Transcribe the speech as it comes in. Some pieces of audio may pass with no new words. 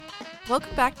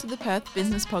Welcome back to the Perth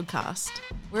Business Podcast.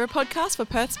 We're a podcast for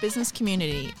Perth's business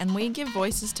community, and we give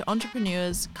voices to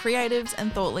entrepreneurs, creatives,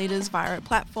 and thought leaders via a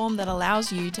platform that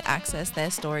allows you to access their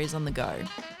stories on the go.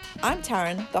 I'm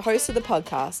Taryn, the host of the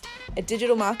podcast, a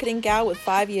digital marketing gal with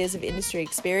 5 years of industry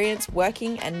experience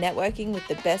working and networking with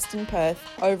the best in Perth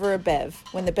over a bev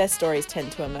when the best stories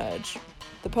tend to emerge.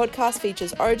 The podcast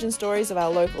features origin stories of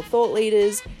our local thought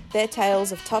leaders, their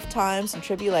tales of tough times and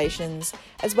tribulations,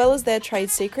 as well as their trade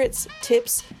secrets,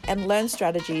 tips, and learned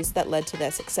strategies that led to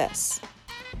their success.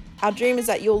 Our dream is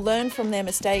that you'll learn from their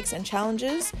mistakes and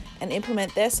challenges and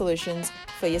implement their solutions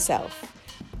for yourself.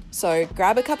 So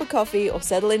grab a cup of coffee or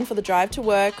settle in for the drive to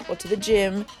work or to the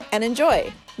gym and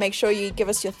enjoy. Make sure you give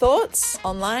us your thoughts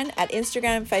online at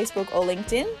Instagram, Facebook, or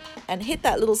LinkedIn, and hit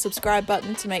that little subscribe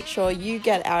button to make sure you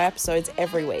get our episodes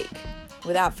every week.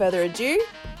 Without further ado,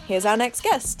 here's our next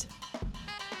guest.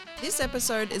 This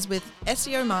episode is with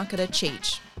SEO marketer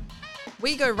Cheech.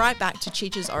 We go right back to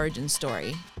Cheech's origin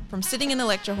story, from sitting in a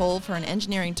lecture hall for an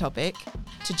engineering topic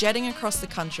to jetting across the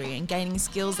country and gaining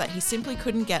skills that he simply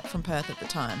couldn't get from Perth at the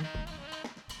time.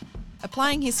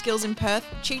 Applying his skills in Perth,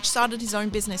 Cheech started his own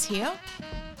business here,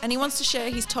 and he wants to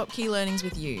share his top key learnings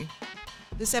with you.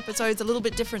 This episode's a little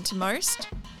bit different to most,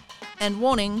 and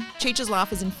warning, Cheech's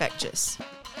laugh is infectious.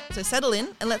 So settle in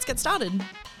and let's get started.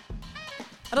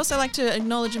 I'd also like to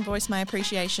acknowledge and voice my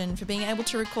appreciation for being able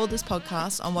to record this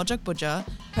podcast on Wajak Budja,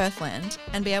 Perthland,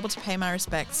 and be able to pay my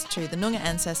respects to the Noongar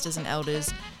ancestors and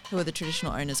elders who are the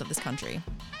traditional owners of this country.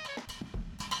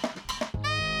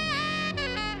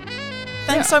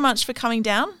 Thanks so much for coming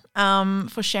down,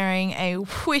 for sharing a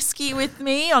whiskey with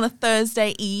me on a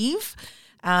Thursday eve.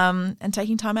 And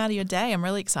taking time out of your day. I'm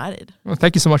really excited. Well,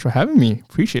 thank you so much for having me.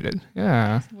 Appreciate it.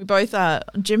 Yeah. We both are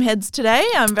gym heads today.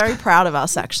 I'm very proud of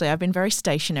us, actually. I've been very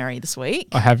stationary this week.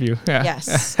 I have you. Yeah.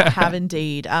 Yes, I have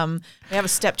indeed. We have a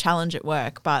step challenge at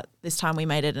work, but this time we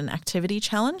made it an activity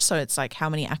challenge. So it's like how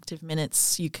many active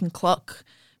minutes you can clock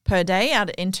per day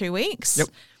out in 2 weeks. Yep.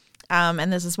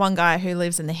 And there's this one guy who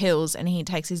lives in the hills and he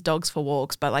takes his dogs for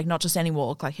walks, but like not just any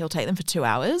walk, like he'll take them for 2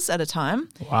 hours at a time.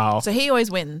 Wow. So he always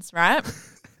wins, right?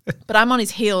 But I'm on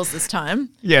his heels this time.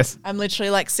 Yes. I'm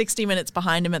literally like 60 minutes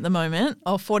behind him at the moment,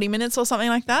 or 40 minutes or something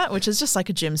like that, which is just like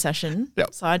a gym session.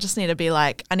 Yep. So I just need to be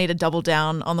like, I need to double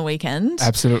down on the weekend.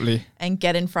 Absolutely. And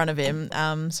get in front of him.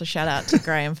 So shout out to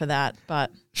Graham for that.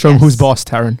 But show him who's boss,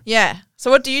 Taryn. Yeah.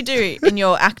 So what do you do in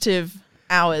your active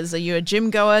hours? Are you a gym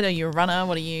goer? Are you a runner?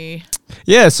 What are you?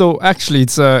 Yeah, so actually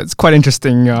it's quite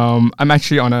interesting. I'm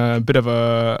actually on a bit of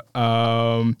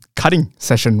a cutting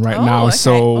session right now. Okay.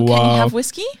 So can you have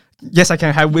whiskey? Yes, I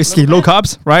can have whiskey, low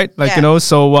carbs, right? Like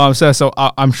so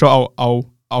I'm sure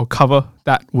I'll cover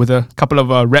that with a couple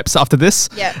of reps after this.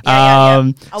 Yeah.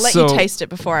 I'll let you taste it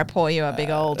before I pour you a big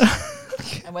old.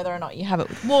 And whether or not you have it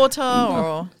with water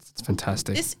or. It's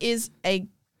fantastic. This is a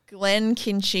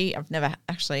Glenkinchie. I've never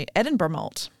actually Edinburgh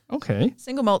malt. Okay.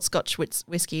 Single malt Scotch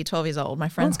whiskey, 12 years old. My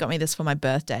friends got me this for my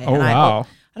birthday. Oh, wow.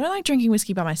 I don't like drinking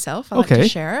whiskey by myself. I like to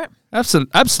share it.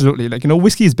 Absolutely. Like,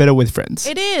 whiskey is better with friends.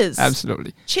 It is.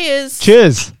 Absolutely. Cheers.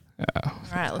 Cheers. Yeah. All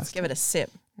right, let's give it a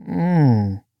sip.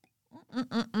 Mm.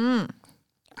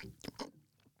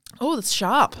 Oh, that's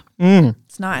sharp.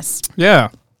 It's nice.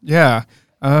 Yeah. Yeah.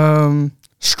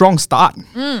 Strong start.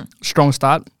 Strong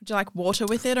start. Would you like water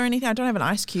with it or anything? I don't have an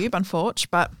ice cube, unfortunately,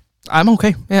 but... I'm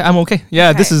okay. Yeah, I'm okay. Yeah,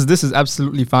 okay. This is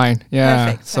absolutely fine.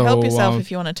 Yeah. Perfect. So help yourself if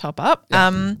you want to top up.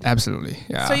 Yeah, absolutely.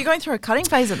 Yeah. So you're going through a cutting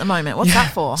phase at the moment. What's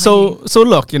that for? So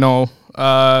look,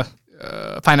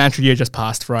 financial year just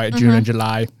passed, right? June and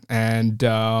July, and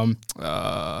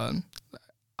I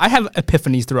have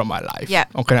epiphanies throughout my life. Yeah.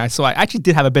 Okay. So I actually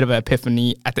did have a bit of an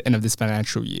epiphany at the end of this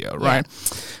financial year, right?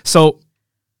 Yeah. So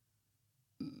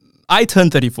I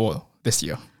turned 34 this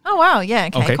year. Oh, wow. Yeah.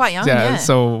 Okay. Quite young. Yeah.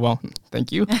 So, well,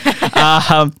 thank you.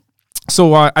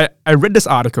 So I read this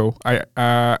article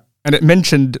and it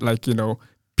mentioned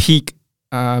peak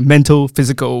mental,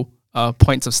 physical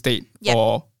points of state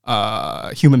for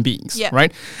human beings,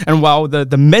 right? And while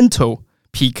the mental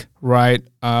peak, right,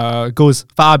 goes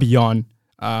far beyond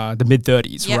the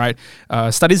mid-30s, right?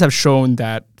 Studies have shown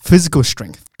that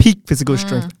peak physical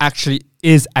strength actually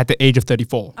is at the age of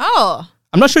 34. Oh.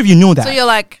 I'm not sure if you know that. So you're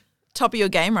like top of your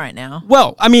game right now.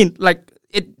 Well, I mean,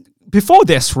 before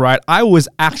this, right, I was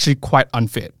actually quite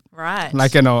unfit. Right.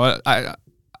 Like, a lot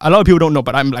of people don't know,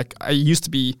 but I used to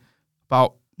be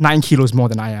about 9 kilos more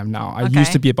than I am now. I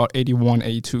used to be about 81,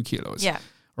 82 kilos. Yeah.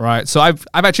 Right. So I've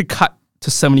actually cut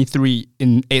to 73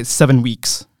 in 7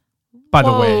 weeks, by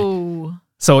the way.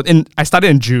 So I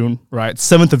started in June, right?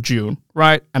 7th of June,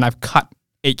 right? And I've cut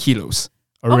 8 kilos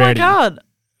already. Oh my God.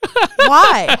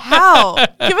 Why? How?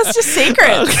 Give us your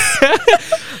secrets.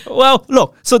 Well,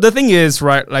 look, so the thing is,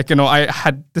 right, like, you know, I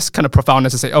had this kind of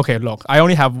profoundness to say, okay, look, I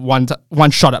only have one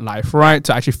shot at life, right,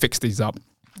 to actually fix these up.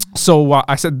 So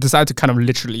I decided to kind of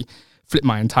literally flip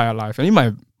my entire life. And even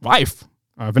my wife,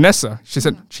 Vanessa, she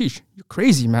said, Cheech, you're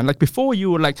crazy, man. Like before you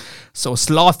were like so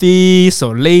slothy, so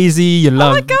lazy, you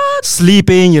love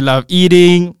sleeping, you love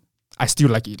eating. I still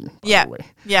like eating, by the way.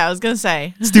 Yeah, I was going to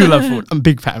say. Still love food. I'm a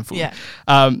big fan of food. Yeah.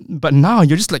 But now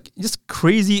you're just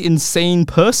crazy, insane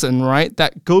person, right?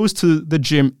 That goes to the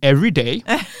gym every day,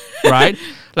 right?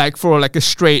 Like for like a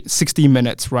straight 60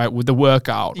 minutes, right? With the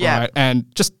workout, right? And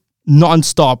just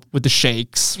non-stop with the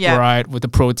shakes, right? With the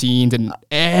proteins and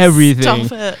everything.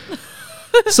 Stop it.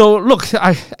 So look,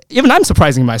 I'm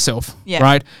surprising myself,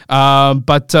 right?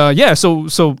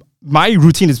 So my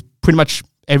routine is pretty much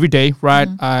every day, right?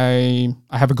 I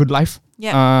have a good life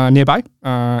nearby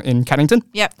in Cannington,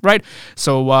 right?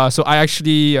 So I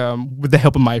actually, with the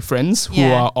help of my friends who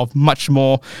are of much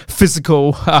more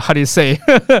physical, how do you say?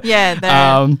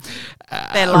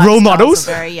 Their role models.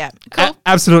 Cool.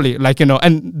 Absolutely. Like, you know,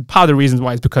 and part of the reasons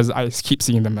why is because I keep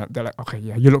seeing them. They're like, okay,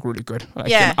 yeah, you look really good. Like,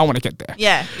 you know, I want to get there.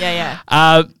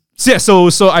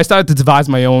 So I started to devise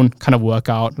my own kind of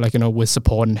workout, like, you know, with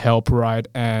support and help, right?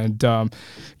 And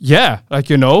like,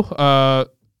 you know,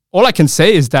 all I can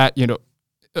say is that, you know,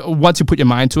 once you put your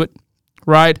mind to it,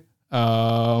 right?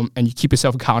 And you keep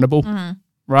yourself accountable,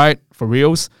 right? For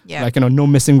reals. Like, you know, no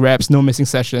missing reps, no missing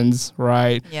sessions,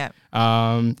 right?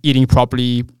 Eating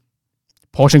properly,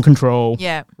 portion control,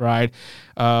 right?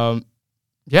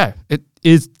 It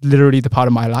is literally the part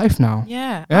of my life now.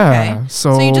 Okay.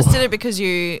 So you just did it because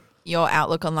your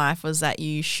outlook on life was that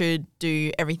you should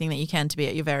do everything that you can to be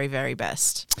at your very, very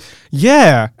best.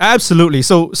 Yeah, absolutely.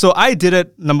 So I did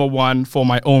it, number one, for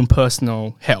my own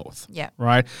personal health.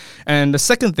 Right. And the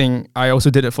second thing I also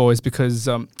did it for is because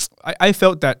I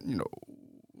felt that, you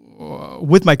know,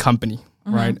 with my company,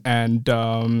 right, and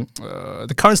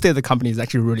the current state of the company is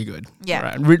actually really good.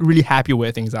 Right? I'm really happy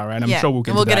where things are, right? And I'm sure we'll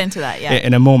get into that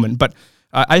in a moment. But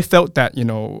I felt that, you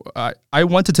know, I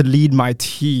wanted to lead my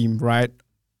team, right,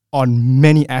 on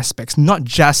many aspects, not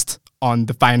just on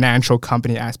the financial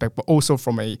company aspect, but also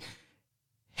from a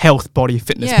health, body,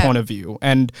 fitness point of view.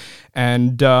 And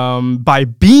by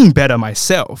being better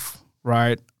myself,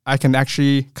 right, I can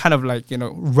actually kind of like, you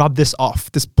know, rub this off,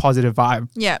 this positive vibe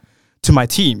to my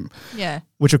team.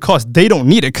 Which of course they don't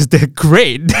need it because they're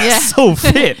great. They're so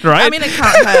fit, right? I mean, it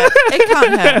can't hurt. It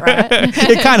can't hurt, right?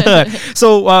 It can't hurt.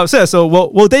 So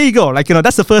well, there you go. Like, you know,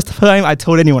 that's the first time I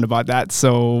told anyone about that.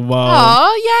 So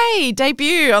oh, yay,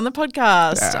 debut on the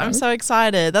podcast. I'm so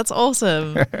excited. That's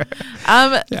awesome.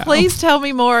 Please tell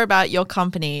me more about your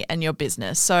company and your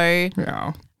business. So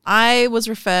I was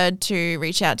referred to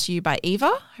reach out to you by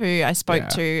Eva, who I spoke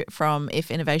to from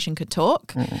If Innovation Could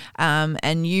Talk.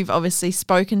 And you've obviously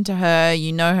spoken to her.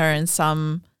 You know her in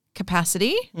some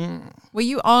capacity. Were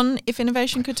you on If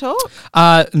Innovation Could Talk?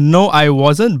 No, I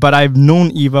wasn't, but I've known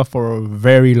Eva for a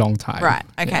very long time. Right.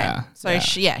 Okay.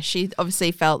 She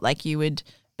obviously felt like you would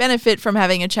benefit from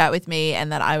having a chat with me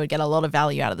and that I would get a lot of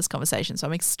value out of this conversation. So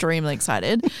I'm extremely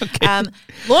excited.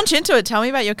 Launch into it. Tell me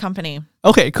about your company.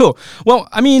 Okay, cool. Well,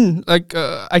 I mean, like,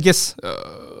 I guess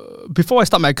before I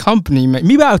start my company,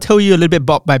 maybe I'll tell you a little bit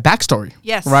about my backstory.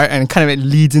 Yes. Right? And kind of it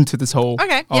leads into this whole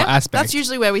aspect. That's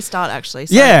usually where we start, actually.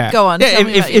 So go on. Yeah,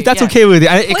 if that's okay with you.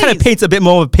 It kind of paints a bit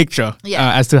more of a picture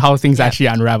as to how things actually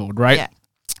unraveled, right? Yeah.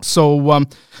 So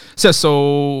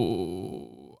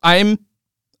I'm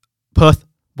Perth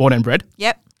born and bred.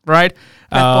 Yep. Right?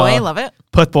 Perth boy, love it.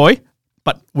 Perth boy,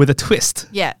 but with a twist.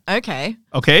 Yeah, okay.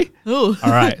 Okay? Ooh.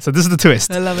 All right, so this is the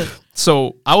twist. I love it.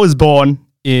 So I was born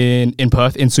in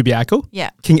Perth, in Subiaco.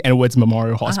 Yeah. King Edward's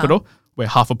Memorial Hospital, where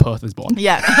half of Perth is born.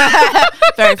 Yeah.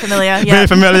 Very familiar. Yeah. Very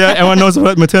familiar. Everyone knows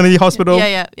about maternity hospital.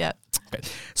 Yeah. Okay.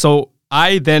 So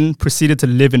I then proceeded to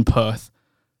live in Perth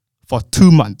for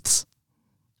 2 months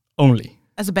only.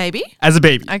 As a baby? As a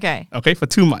baby. Okay. Okay, for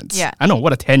 2 months. Yeah. I know,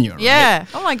 what a tenure. Yeah. Right?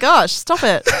 Oh my gosh, stop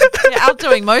it. You're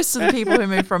outdoing most of the people who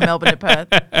move from Melbourne to Perth.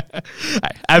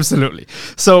 Absolutely.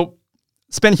 So,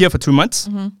 spent here for 2 months.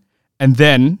 And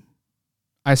then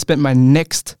I spent my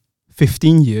next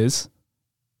 15 years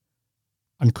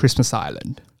on Christmas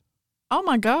Island. Oh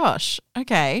my gosh.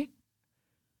 Okay.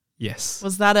 Yes.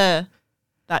 Was that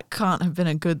can't have been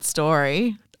a good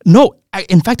story. No,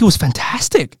 in fact, it was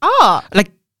fantastic. Oh.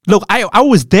 Like, look, I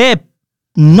was there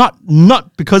not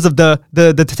because of the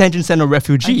detention center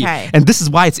refugee. Okay. And this is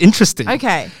why it's interesting.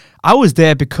 Okay. I was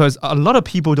there because a lot of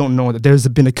people don't know that there's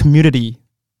been a community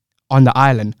on the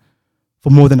island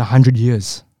for more than 100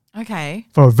 years. Okay.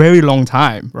 for a very long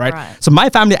time, right? So my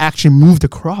family actually moved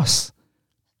across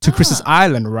to Christmas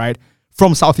Island, right,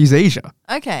 from Southeast Asia.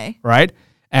 Okay. Right?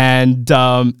 And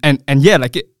yeah,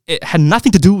 like it had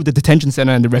nothing to do with the detention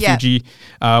center and the refugee,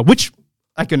 which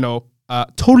I can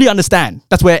totally understand.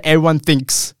 That's where everyone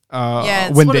thinks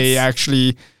when they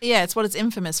actually... Yeah, it's what it's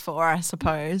infamous for, I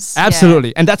suppose. Absolutely.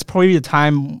 Yeah. And that's probably the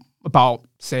time about,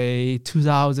 say,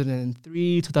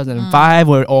 2003, 2005,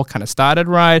 where it all kind of started,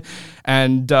 right?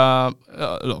 And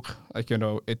look, like,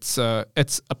 it's a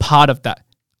part of that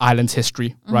island's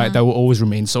history, right? That will always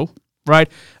remain so, right?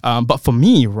 But for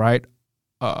me, right,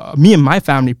 me and my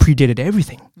family predated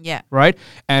everything. Yeah. Right?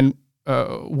 And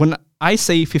when I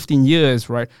say 15 years,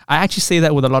 right, I actually say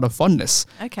that with a lot of fondness.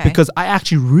 Okay. Because I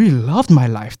actually really loved my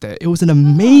life there. It was an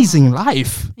amazing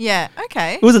life. Yeah,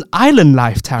 okay. It was an island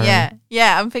life, Taryn. Yeah,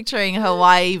 yeah, I'm picturing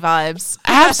Hawaii vibes.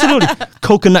 Absolutely.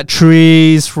 Coconut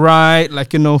trees, right?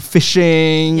 Like,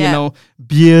 fishing,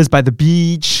 beers by the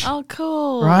beach. Oh,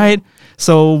 cool. Right?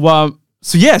 So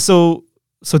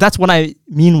that's what I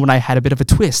mean when I had a bit of a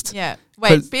twist. Yeah.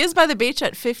 Wait, beers by the beach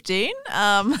at 15?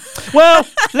 Well,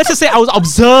 let's just say I was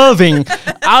observing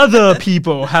other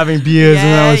people having beers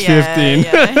when I was 15.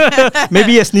 Yeah.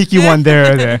 Maybe a sneaky one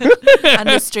there or there.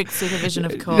 Under strict supervision,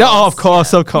 of course. Oh, of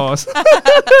course.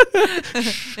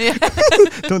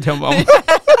 Don't tell Mom.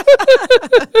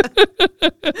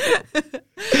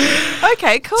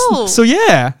 Okay, cool. So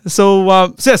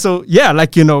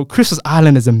Christmas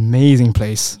Island is an amazing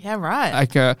place. Yeah, right.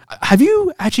 Like, have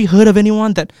you actually heard of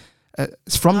anyone that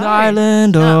is from the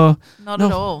island? Or not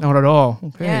at all. Not at all.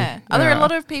 Okay. Yeah. Are there a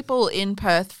lot of people in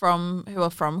Perth who are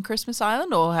from Christmas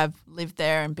Island or have lived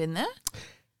there and been there?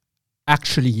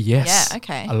 Actually, yes. Yeah,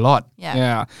 okay. A lot.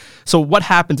 Yeah. So what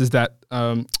happens is that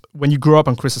when you grow up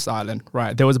on Christmas Island,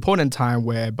 right, there was a point in time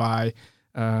whereby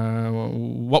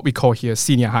what we call here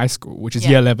senior high school, which is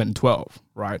year 11 and 12,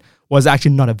 right, was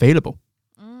actually not available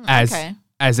as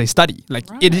a study. Like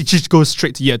it just goes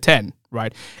straight to year 10,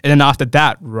 right? And then after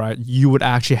that, right, you would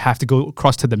actually have to go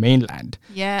across to the mainland.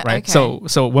 Yeah, right? Okay.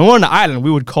 So when we're on the island,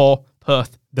 we would call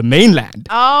Perth the mainland.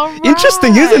 Oh, right.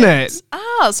 Interesting, isn't it?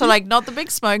 Oh, so like not the big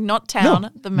smoke, not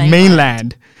town, the mainland.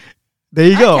 Mainland. There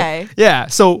you go. Okay. Yeah.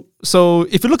 So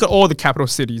if you look at all the capital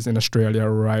cities in Australia,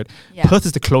 right, Perth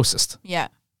is the closest. Yeah.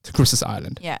 To Christmas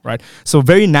Island. Yeah. Right. So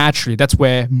very naturally, that's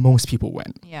where most people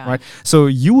went. Yeah. Right. So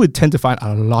you would tend to find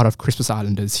a lot of Christmas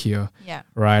Islanders here. Yeah.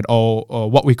 Right. Or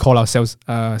what we call ourselves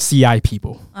CI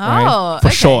people. Oh, right? For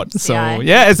short. CI. So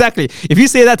yeah, exactly. If you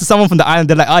say that to someone from the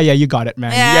island, they're like, oh yeah, you got it,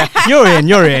 man. Yeah.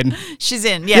 You're in. She's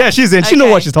in. Yeah. Yeah, she's in. She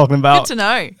knows what she's talking about. Good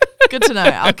to know.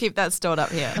 I'll keep that stored up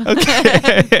here.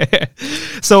 Okay.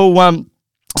 So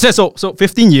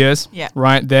 15 years. Yeah.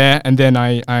 Right there, and then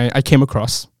I came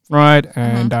across. Right,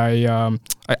 and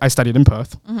I studied in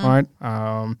Perth. Right,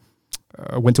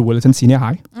 went to Willerton Senior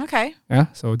High. Okay. Yeah,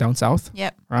 so down south.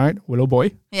 Yep. Right, Willow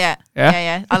Boy. Yeah.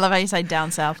 I love how you say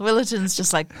down south. Willerton's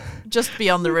just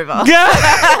beyond the river.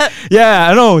 Yeah,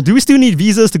 I know. Do we still need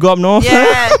visas to go up north?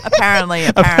 Yeah, apparently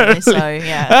so,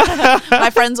 yeah. My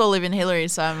friends all live in Hillary,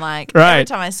 so I'm like, every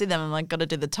time I see them, I'm like, got to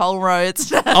do the toll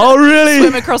roads. Oh, really?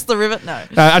 Swim across the river? No.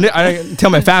 I tell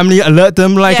my family, alert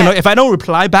them, if I don't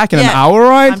reply back in an hour,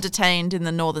 right? I'm detained in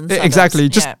the northern suburbs. Exactly.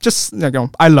 Just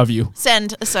I love you.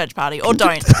 Send a search party or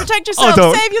don't. Protect yourself.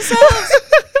 Don't. Save yourselves.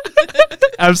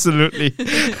 Absolutely.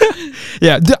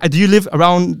 Yeah. Do you live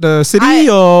around the city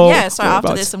or? Yeah. So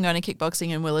after this, I'm going to kickboxing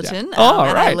in Willerton. Yeah.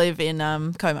 And I live in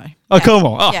Como. Oh,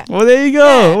 Como. Oh, yeah. Well, there you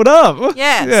go. Yeah. What up?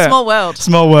 Yeah. Small world.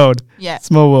 Small world. Yeah.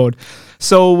 Small world.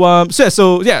 So I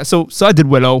did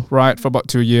Willow, right, for about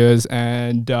 2 years,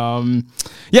 and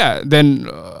then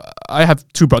I have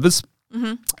two brothers.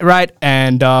 Mm-hmm. Right,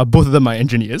 and both of them are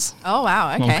engineers. Oh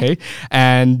wow! Okay.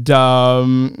 And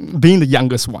being the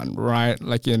youngest one, right?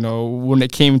 When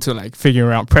it came to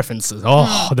figuring out preferences,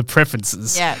 the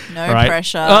preferences. Yeah, no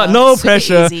pressure. No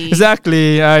pressure. Easy.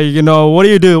 Exactly. What do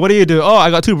you do? Oh, I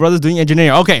got two brothers doing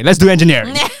engineering. Okay, let's do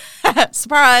engineering.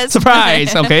 Surprise!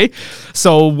 Okay,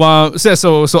 so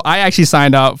I actually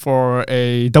signed up for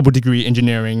a double degree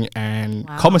engineering and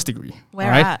commerce degree.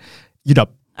 Where at? UW.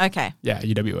 Okay. Yeah,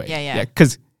 UWA. Yeah.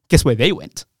 Because guess where they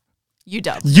went?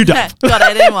 UW.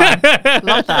 Got it in one.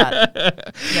 Love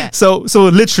that. Yeah. So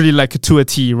literally to a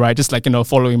T, right? Just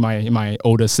following my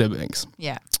older siblings.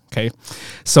 Yeah. Okay.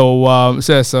 So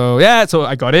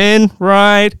I got in,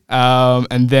 right?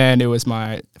 And then it was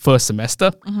my first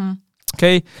semester. Mm-hmm.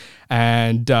 Okay.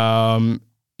 And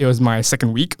it was my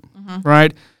second week,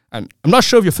 right? And I'm not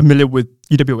sure if you're familiar with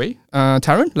UWA,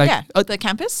 Taryn? Like, the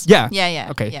campus? Yeah. Yeah.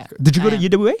 Okay. Yeah. Did you go to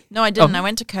UWA? No, I didn't. I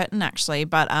went to Curtin actually,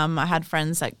 but I had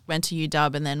friends that went to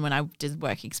UW, and then when I did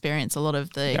work experience, a lot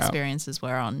of the experiences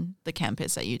were on the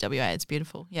campus at UWA. It's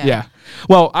beautiful. Yeah. Yeah.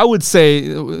 Well, I would say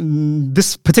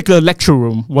this particular lecture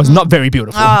room was not very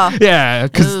beautiful. Oh. Yeah,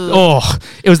 because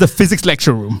it was the physics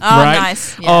lecture room, right?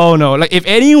 Nice. Yeah. Oh no, like if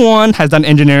anyone has done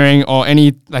engineering or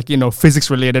any physics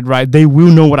related, right, they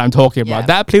will know what I'm talking about. Yeah.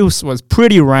 That place was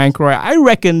pretty rank, right? I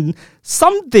reckon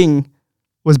something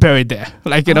was buried there.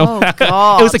 Like, God.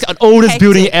 it was like an oldest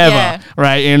building ever,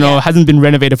 right? Yeah. Hasn't been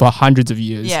renovated for hundreds of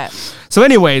years. Yeah. So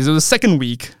anyways, it was the second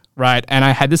week, right? And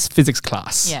I had this physics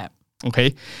class. Yeah.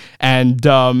 Okay. And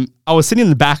I was sitting in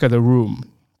the back of the room.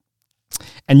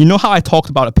 And you know how I talked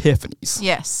about epiphanies?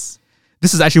 Yes.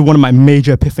 This is actually one of my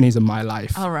major epiphanies in my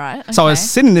life. All right. Okay. So I was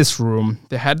sitting in this room.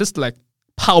 They had this like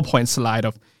PowerPoint slide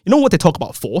of, you know what they talk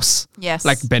about? Force? Yes.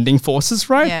 Like bending forces,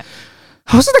 right? Yeah.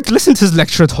 I was like listening to this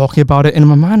lecturer talking about it. And in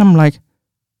my mind, I'm like,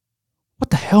 what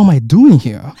the hell am I doing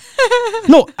here?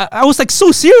 No, I was like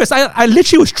so serious. I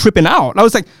literally was tripping out. I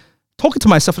was like talking to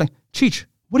myself like, Cheech,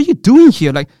 what are you doing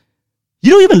here? Like,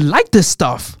 you don't even like this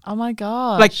stuff. Oh my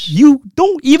God. Like, you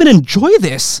don't even enjoy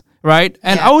this, right?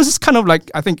 And I was just kind of like,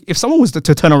 I think if someone was to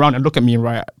turn around and look at me,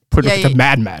 right, pretty like a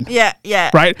madman. Yeah, yeah.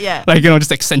 Right? Yeah. Like,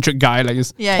 just eccentric guy, like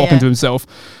just talking to himself.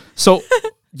 So,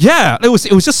 it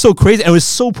was just so crazy. And it was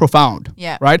so profound.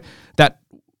 Yeah. Right? That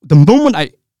the moment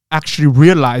I actually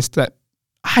realized that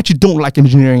I actually don't like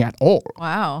engineering at all.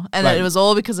 Wow. And it was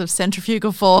all because of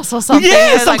centrifugal force or something.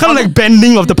 Yeah, some kind of like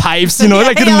bending of the pipes,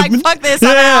 like, fuck this,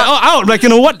 I'm out. Like,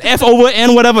 what, F over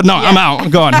N, whatever. No, I'm out, I'm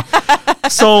gone.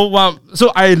 So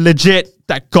I legit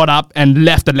got up and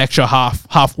left the lecture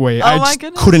halfway. I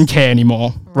just couldn't care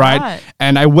anymore, right?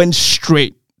 And I went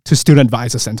straight to Student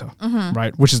Advisor Center,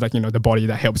 right? Which is like, the body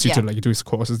that helps you to like do these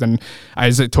courses. Then I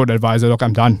just told the advisor, look,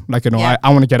 I'm done. Like, I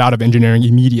want to get out of engineering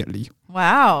immediately.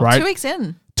 Wow. Right? 2 weeks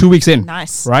in. 2 weeks in.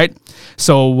 Nice. Right?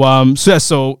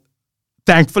 So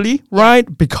thankfully,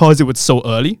 right, because it was so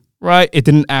early, right, it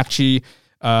didn't actually,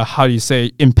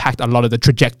 impact a lot of the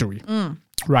trajectory,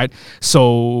 right?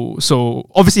 So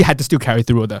obviously had to still carry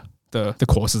through the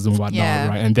courses and whatnot,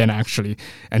 right? And then actually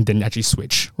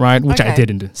switch, right? Which I did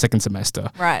in the second semester,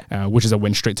 right? Which is I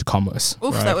went straight to commerce.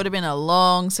 Oof, right? That would have been a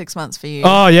long 6 months for you.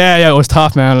 Oh yeah, it was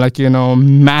tough, man. Like,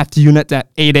 math unit at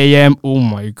 8 a.m. Oh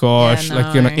my gosh,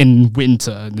 like, in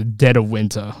winter, in the dead of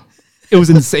winter. It was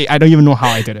insane. I don't even know how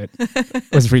I did it.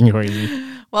 It was freaking crazy.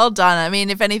 Well done. I mean,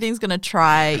 if anything's going to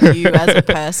try you as a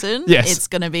person, it's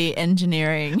going to be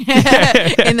engineering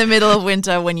in the middle of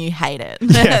winter when you hate it.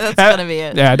 That's going to be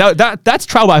it. Yeah, that's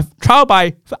trial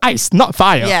by ice, not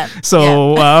fire. Yeah.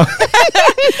 So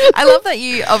I love that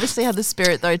you obviously had the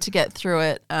spirit though to get through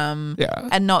it and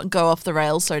not go off the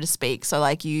rails, so to speak. So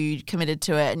like you committed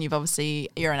to it, and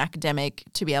you're an academic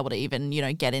to be able to even,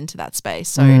 get into that space.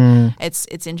 So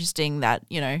it's interesting that,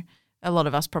 a lot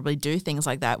of us probably do things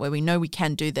like that where we know we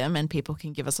can do them and people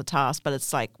can give us a task, but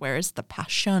it's like, where is the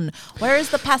passion? Where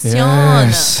is the passion?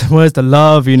 Yes. Where's the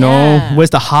love, Where's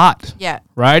the heart? Yeah.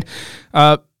 Right?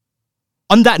 On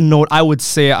that note, I would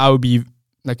say I would be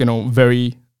like,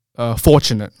 very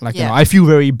fortunate. Like, I feel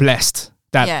very blessed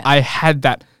that I had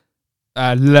that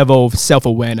level of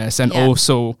self-awareness and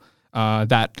also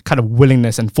that kind of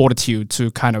willingness and fortitude to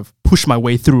kind of push my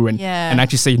way through and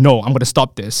actually say, no, I'm going to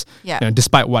stop this,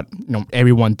 despite what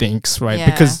everyone thinks, right?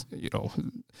 Because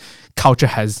culture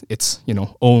has its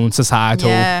own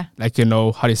societal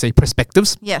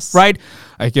perspectives, right?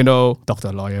 Like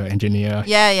doctor, lawyer, engineer,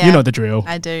 you know the drill.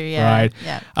 I do, right?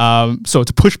 So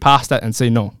to push past that and say,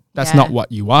 no, that's not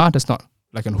what you are, that's not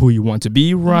like who you want to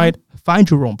be, right? Find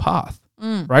your own path,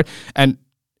 right? And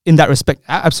in that respect,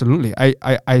 absolutely.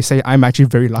 I say I'm actually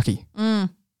very lucky.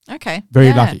 Okay.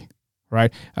 Very lucky,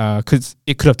 right? Because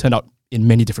it could have turned out in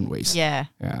many different ways. Yeah.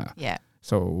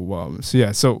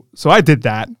 So I did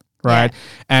that, right?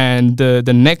 And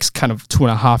the next kind of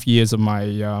 2.5 years of my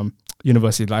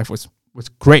university life was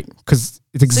great because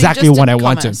it's exactly what I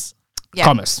wanted. Yeah.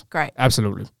 Commerce. Great.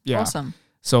 Absolutely. Yeah. Awesome.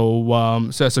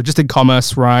 So just in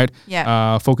commerce, right?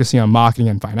 Yeah. Focusing on marketing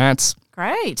and finance.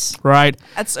 Great. Right.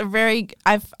 That's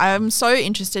I'm so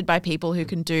interested by people who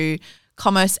can do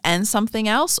commerce and something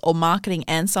else or marketing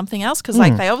and something else because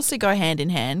like they obviously go hand in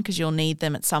hand because you'll need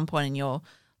them at some point in your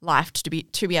life to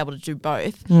be able to do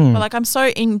both. But like I'm so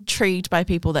intrigued by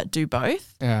people that do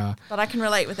both. Yeah. But I can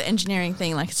relate with the engineering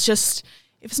thing. Like it's just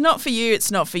if it's not for you, it's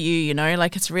not for you,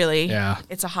 Like it's really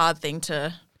it's a hard thing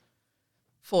to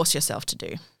force yourself to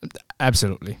do.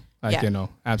 Absolutely. Like,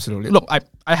 absolutely. Look,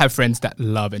 I have friends that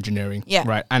love engineering,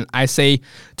 right? And I say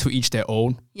to each their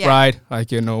own, right?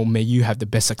 Like, may you have the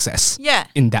best success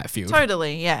in that field.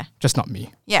 Totally, yeah. Just not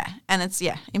me. Yeah, and it's,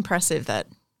 impressive that,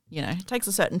 it takes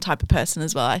a certain type of person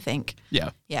as well, I think.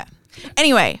 Yeah. Yeah.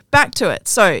 Anyway, back to it.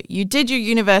 So you did your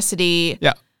university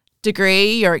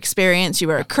degree, your experience, you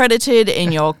were accredited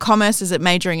in your commerce, is it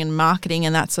majoring in marketing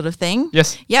and that sort of thing?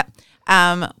 Yes. Yep.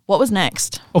 What was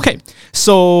next? Okay,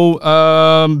 so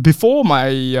before my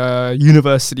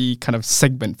university kind of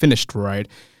segment finished, right,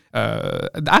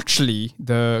 actually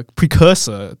the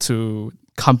precursor to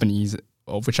companies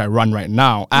of which I run right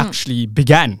now actually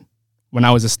began when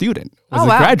I was a student, as a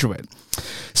graduate.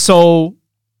 So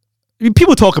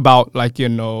people talk about like,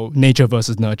 nature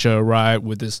versus nurture, right,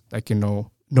 with this like,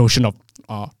 notion of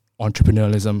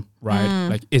entrepreneurialism, right?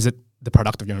 Like, is it the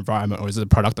product of your environment, or is it the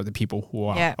product of the people who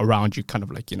are around you, kind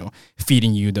of like,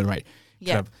 feeding you the right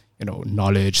kind of,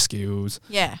 knowledge, skills,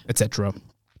 etc.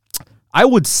 I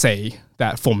would say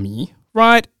that for me,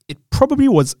 right, it probably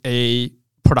was a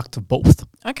product of both.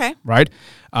 Okay. Right?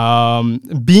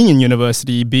 Being in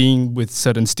university, being with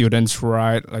certain students,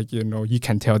 right, like, you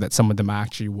can tell that some of them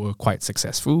actually were quite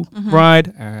successful, right?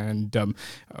 And,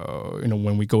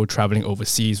 when we go traveling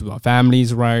overseas with our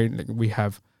families, right, like we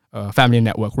have family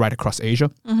network right across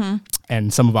Asia,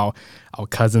 and some of our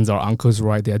cousins or uncles,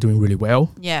 right, they are doing really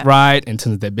well, right, in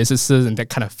terms of their businesses, and that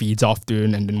kind of feeds off to,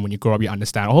 and then when you grow up, you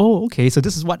understand, oh, okay, so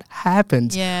this is what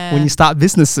happens when you start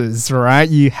businesses, right?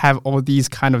 You have all these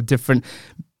kind of different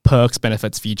perks,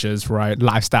 benefits, features, right,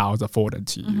 lifestyles afforded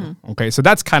to you. Okay, so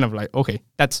that's kind of like, okay,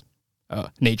 that's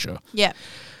nature. Yeah,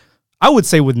 I would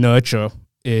say with nurture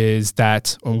is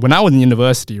that when I was in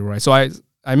university, right, so I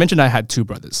mentioned I had two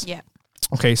brothers. Yeah.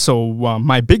 Okay, so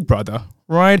my big brother,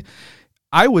 right,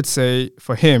 I would say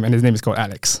for him, and his name is called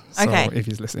Alex. So if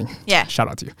he's listening, shout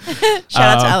out to you.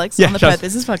 Shout out to Alex on the Perth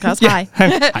Business Podcast. Hi.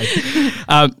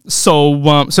 Hi. So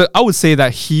I would say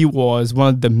that he was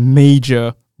one of the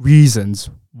major reasons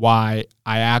why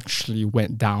I actually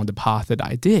went down the path that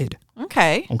I did.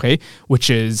 Okay. Okay, which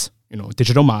is,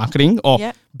 digital marketing,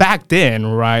 or back then,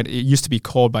 right, it used to be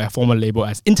called by a former label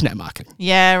as internet marketing.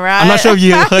 Yeah, right. I'm not sure if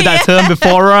you heard that term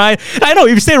before, right? I know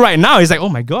if you say it right now, it's like, oh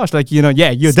my gosh, like, you're Stone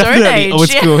definitely age, old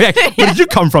school. Where did you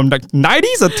come from? Like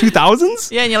 90s or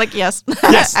 2000s? Yeah, and you're like, yes.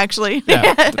 Actually.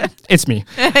 Yeah, it's me.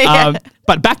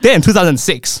 But back then,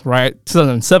 2006, right,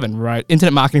 2007, right,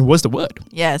 internet marketing was the word.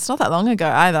 Yeah, it's not that long ago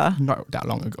either. Not that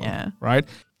long ago, right?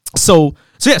 So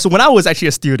when I was actually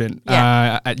a student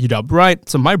at UW, right,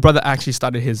 so my brother actually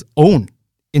started his own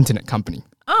internet company,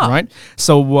 right?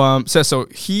 So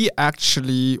he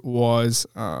actually was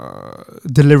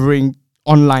delivering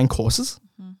online courses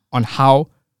on how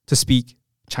to speak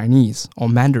Chinese or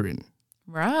Mandarin.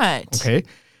 Right. Okay.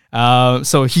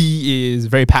 So he is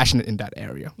very passionate in that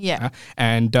area. Yeah.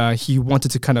 And he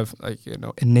wanted to kind of like,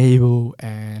 enable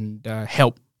and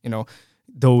help,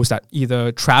 those that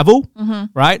either travel,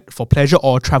 right, for pleasure,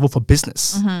 or travel for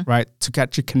business, right, to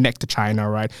actually connect to China,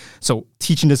 right? So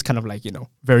teaching this kind of like,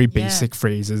 very basic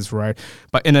phrases, right,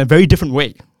 but in a very different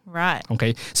way. Right.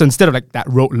 Okay. So instead of like that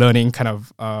rote learning kind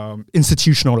of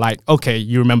institutional, like, okay,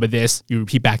 you remember this, you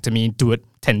repeat back to me, do it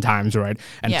 10 times, right?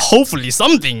 And hopefully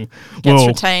something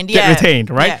will get retained,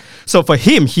 right? Yeah. So for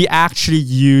him, he actually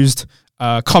used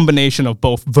a combination of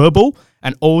both verbal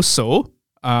and also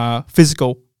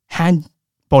physical hand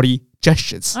body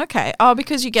gestures. Okay. Oh,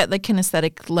 because you get the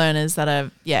kinesthetic learners that are,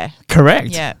 Correct.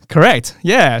 Yeah. Correct.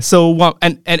 Yeah. So,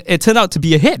 and it turned out to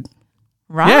be a hit.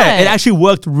 Right. Yeah, it actually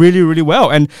worked really, really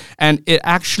well. And it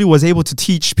actually was able to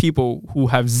teach people who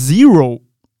have zero,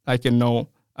 like,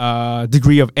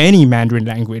 degree of any Mandarin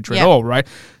language at all, right,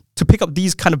 to pick up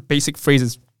these kind of basic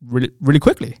phrases really, really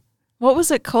quickly. What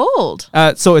was it called?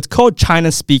 So it's called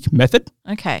China Speak Method.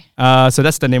 Okay. So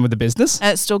that's the name of the business.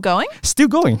 And it's still going? Still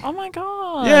going. Oh my gosh.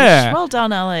 Yeah. Well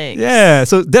done, Alex. Yeah.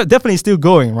 So definitely still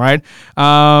going, right?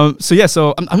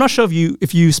 So I'm not sure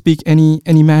if you speak any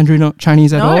Mandarin or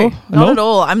Chinese at all. Not at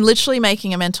all. I'm literally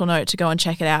making a mental note to go and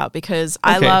check it out because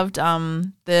I loved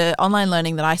the online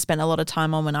learning that I spent a lot of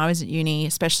time on when I was at uni,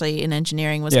 especially in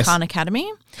engineering, was Khan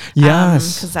Academy.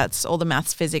 Yes. Because that's all the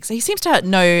maths, physics. He seems to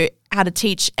know how to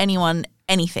teach anyone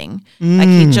anything. Like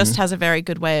he just has a very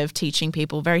good way of teaching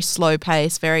people, very slow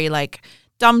pace, very like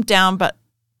dumbed down, but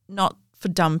not for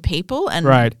dumb people,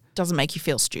 and doesn't make you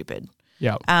feel stupid.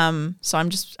 Yeah. So I'm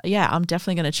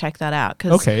definitely going to check that out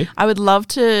because I would love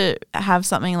to have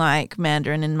something like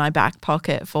Mandarin in my back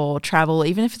pocket for travel,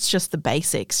 even if it's just the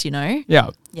basics, Yeah.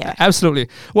 Yeah. Absolutely.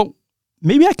 Well,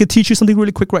 maybe I could teach you something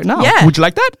really quick right now. Yeah. Would you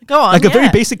like that? Go on. Like a very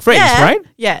basic phrase, right?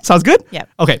 Yeah. Sounds good? Yeah.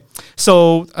 Okay.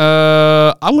 So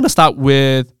I'm going to start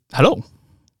with hello,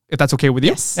 if that's okay with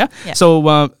you. Yes. Yeah. Yeah.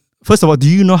 So first of all, do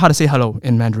you know how to say hello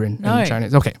in Mandarin No. and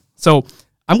Chinese? Okay. So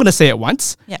I'm going to say it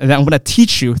once, Yeah. and then I'm going to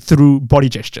teach you through body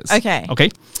gestures. Okay. Okay.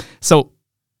 So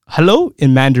hello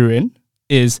in Mandarin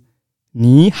is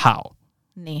ni hao.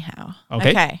 Ni hao.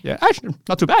 Okay. Okay. Yeah. Actually,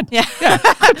 not too bad. Yeah. Yeah.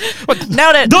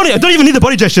 Nailed it. Don't even need the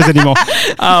body gestures anymore.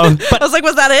 But I was like,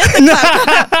 was that it?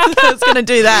 I was going to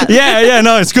do that. yeah,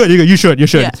 no, it's good. You should.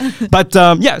 Yeah. But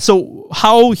so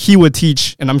how he would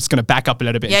teach, and I'm just gonna back up a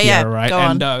little bit here, right? Go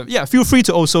and on. feel free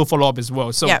to also follow up as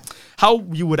well. So Yeah. how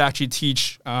you would actually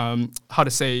teach how to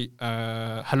say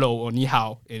hello or ni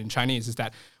hao in Chinese is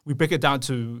that we break it down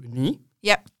to ni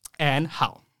Yep. and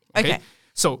hao. Okay.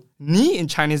 So ni in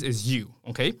Chinese is you.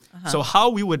 Okay. So how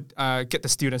we would get the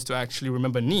students to actually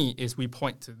remember ni is we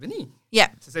point to the knee. Yeah.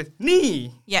 So say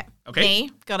ni. Yeah. Okay.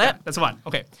 Ni. Got Yeah, it. that's one.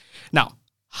 Okay. Now,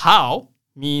 how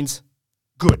means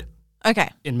good Okay.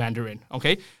 in Mandarin.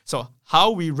 Okay. So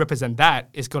how we represent that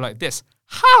is go like this.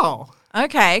 How?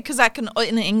 Okay. Because that can,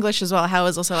 in English as well, how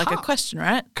is also like a How? question,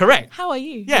 right? Correct. How are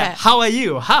you? Yeah. How are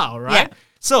you? How, right? Yeah.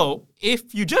 So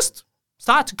if you just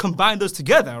start to combine those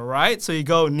together, right? So you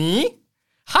go ni,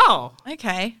 how,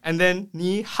 Okay. and then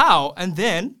ni how, and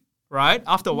then, right,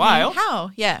 after a while, How?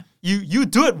 Yeah. you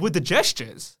do it with the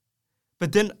gestures.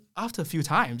 But then after a few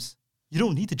times, you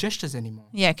don't need the gestures anymore.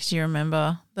 Yeah, because you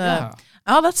remember the. Yeah.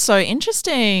 Oh, that's so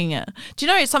interesting. Do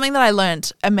you know something that I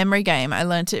learnt? A memory game. I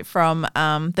learnt it from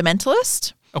The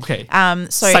Mentalist. Okay.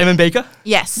 So Simon Baker?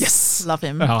 yes, Yes. love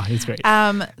him. Oh, he's great.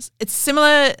 It's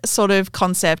similar sort of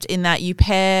concept in that you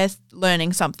pair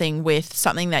learning something with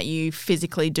something that you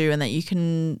physically do and that you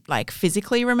can like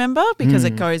physically remember because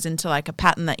it goes into like a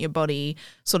pattern that your body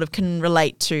sort of can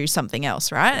relate to something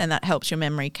else, right? And that helps your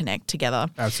memory connect together.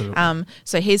 Absolutely.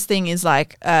 So his thing is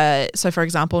like, so for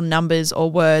example, numbers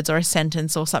or words or a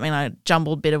sentence or something like a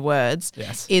jumbled bit of words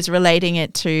Yes. is relating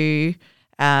it to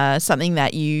something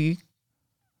that you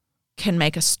can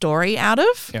make a story out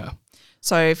of. Yeah.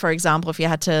 So, for example, if you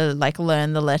had to like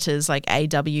learn the letters like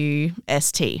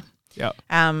AWST, Yeah.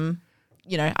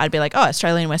 you know, I'd be like, oh,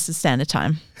 Australian Western Standard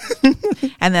Time,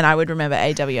 and then I would remember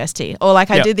AWST. Or like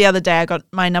I Yeah. did the other day, I got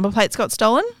my number plates got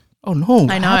stolen. Oh no!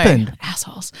 I know, What happened?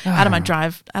 assholes, out of my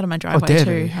driveway dare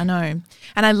too. they? I know,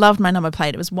 and I loved my number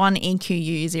plate. It was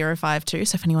 1EQU052.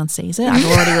 So if anyone sees it, I've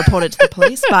already reported to the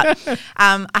police. But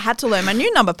I had to learn my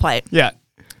new number plate. Yeah.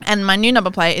 And my new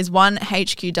number plate is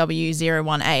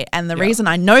 1HQW018. And the reason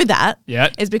I know that Yeah.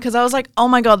 is because I was like, oh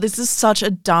my God, this is such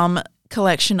a dumb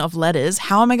collection of letters.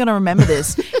 How am I going to remember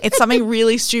this? It's something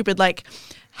really stupid like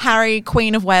Harry,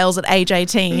 Queen of Wales at age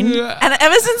 18. Yeah. And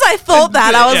ever since I thought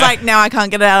that, I was Yeah. like, now I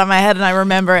can't get it out of my head and I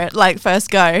remember it like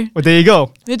first go. Well, there you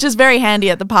go. Which is very handy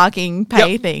at the parking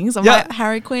pay Yep. things. I'm Yep. like,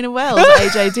 Harry, Queen of Wales at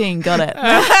age 18. Got it.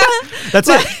 That's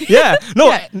it. Yeah. No,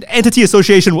 Yeah. entity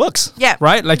association works. Yeah.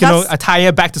 Right? Like, you know, That's- I tie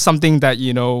it back to something that,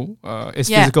 you know, is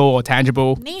Yeah. physical or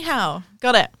tangible. Ni hao.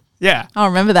 Got it. Yeah. I'll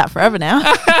remember that forever now.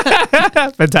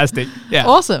 Fantastic. Yeah.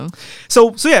 Awesome.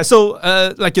 So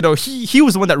like, you know, he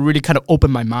was the one that really kind of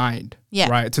opened my mind, Yeah.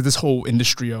 right, to this whole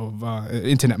industry of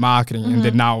internet marketing, and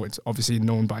then now it's obviously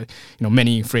known by, you know,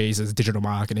 many phrases, digital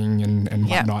marketing and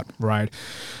Yeah. whatnot, right?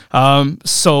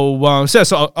 So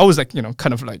I was like, you know,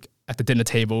 kind of like at the dinner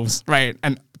tables, right?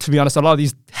 And to be honest, a lot of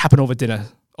these happen over dinner,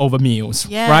 over meals,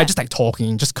 Yeah. right? Just like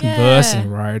talking, just conversing,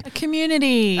 right? A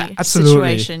community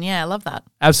Absolutely. situation. Yeah, I love that.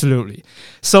 Absolutely.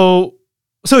 So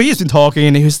he's been talking,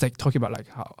 and he was like talking about like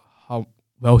how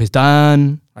well he's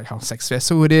done, like how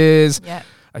successful it is, Yeah.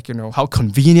 like, you know, how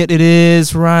convenient it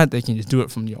is, right? They can just do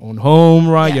it from your own home,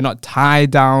 right? Yeah. You're not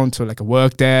tied down to like a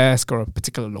work desk or a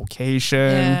particular location,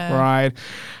 Yeah. right?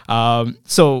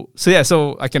 So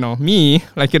like, you know, me,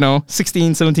 like, you know,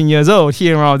 16, 17 years old,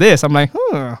 hearing all this, I'm like,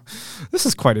 this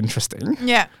is quite interesting.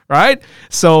 Yeah. Right,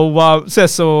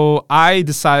 so I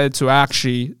decided to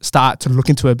actually start to look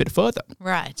into it a bit further.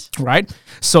 Right. Right,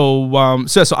 so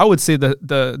I would say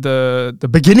the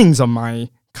beginnings of my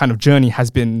kind of journey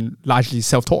has been largely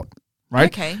self-taught.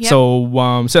 Right. Okay, yep.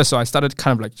 So I started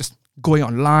kind of like just going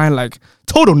online, like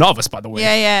total novice, by the way.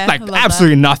 Yeah, yeah, Like I love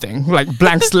absolutely nothing, like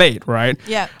blank slate. Right.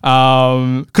 Yeah.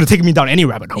 Could have taken me down any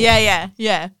rabbit hole. Yeah.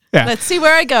 Yeah. Let's see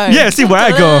where I go. Yeah, see where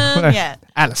I go. Yeah.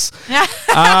 Alice. Yeah.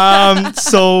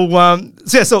 So I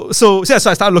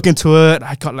started looking into it.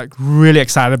 I got like really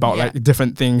excited about Yeah. like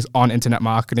different things on internet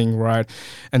marketing, right?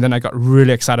 And then I got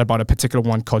really excited about a particular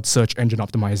one called search engine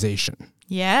optimization.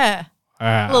 Yeah.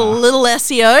 Ah. Little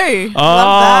SEO.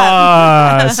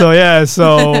 Love that. So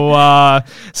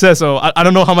I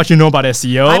don't know how much you know about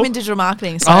SEO. I'm in digital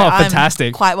marketing, so Oh, I'm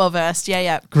fantastic. quite well versed.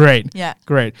 Yeah. Great. Yeah.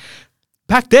 Great.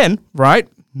 Back then, right?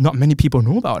 Not many people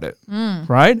know about it,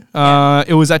 right?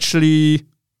 It was actually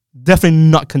definitely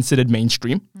not considered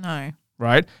mainstream, No.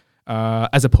 right?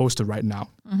 As opposed to right now,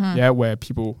 where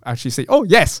people actually say, "Oh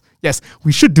yes,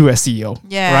 we should do SEO,"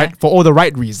 right, for all the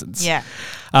right reasons. Yeah.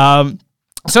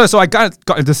 So I got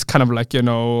this kind of like,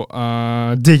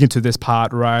 dig into this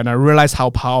part, right? And I realized how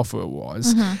powerful it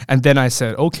was. And then I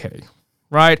said, okay,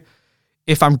 right,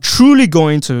 if I'm truly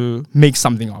going to make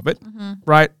something of it,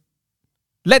 right,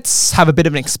 let's have a bit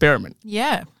of an experiment.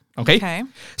 Yeah. Okay.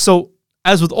 So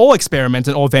as with all experiments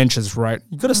and all ventures, right,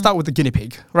 you got to start with the guinea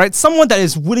pig, right? Someone that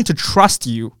is willing to trust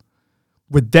you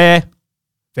with their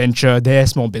venture, their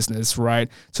small business,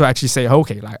 right? To actually say,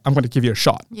 okay, like I'm going to give you a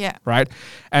shot. Yeah. Right.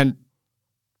 And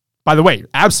by the way,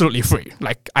 absolutely free.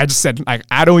 Like I just said, like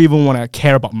I don't even want to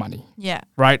care about money. Yeah.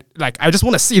 Right. Like I just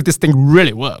want to see if this thing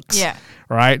really works. Yeah.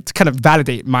 Right. To kind of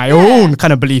validate my own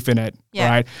kind of belief in it. Yeah.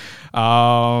 Right.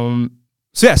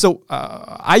 So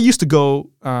I used to go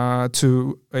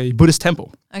to a Buddhist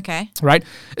temple. Okay. Right.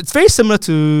 It's very similar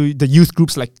to the youth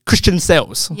groups like Christian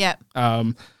Sales. Yeah.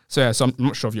 So I'm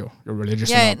not sure if you're religious.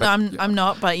 Yeah, or not, no, I'm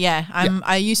not, but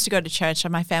I used to go to church.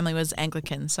 My family was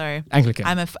Anglican, so Anglican.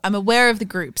 I'm aware of the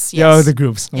groups. Yes. Yeah, the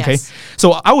groups. Okay. Yes.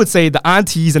 So I would say the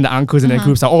aunties and the uncles in their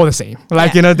groups are all the same.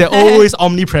 Like they're always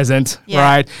omnipresent,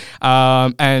 right?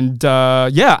 I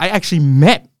actually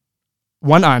met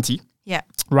one auntie. Yeah.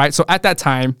 Right. So at that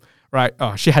time, right,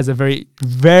 she has a very,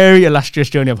 very illustrious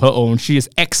journey of her own. She is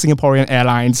ex-Singaporean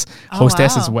Airlines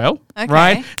hostess as well,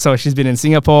 right? So she's been in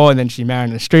Singapore and then she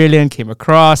married an Australian, came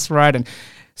across, right? And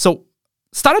so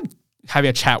started having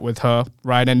a chat with her,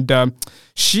 right? And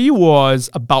she was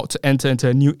about to enter into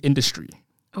a new industry,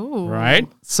 right?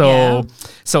 So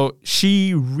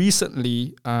she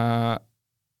recently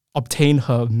obtained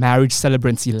her marriage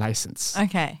celebrancy license.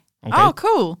 Okay. Oh,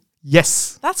 cool.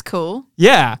 Yes. That's cool.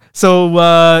 Yeah. So,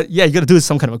 you got to do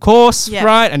some kind of a course,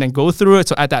 right? And then go through it.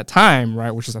 So at that time, right,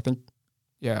 which is, I think,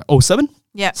 07?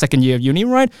 Yeah. Second year of uni,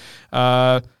 right?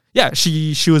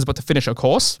 She was about to finish her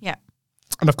course. Yeah.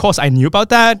 And of course, I knew about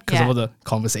that because of all the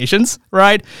conversations,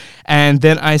 right? And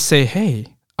then I say,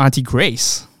 hey, Auntie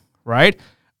Grace, right?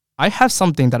 I have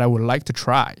something that I would like to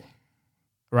try,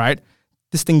 right?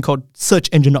 This thing called search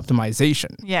engine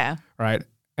optimization. Yeah. Right?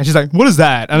 And she's like, what is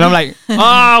that? And I'm like,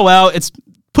 well, it's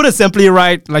put it simply,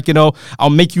 right? Like, I'll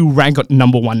make you rank at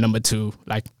number 1, number 2,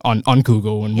 like on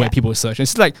Google and where people search. And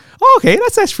she's like, oh, okay,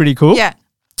 that's pretty cool. Yeah.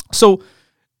 So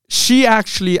she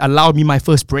actually allowed me my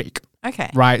first break.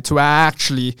 Okay. Right. To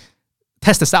actually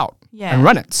test this out and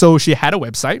run it. So she had a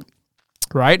website,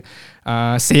 right?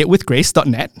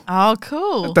 Sayitwithgrace.net. Oh,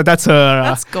 cool. That's her.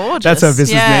 That's gorgeous. That's her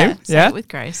business name. Say It With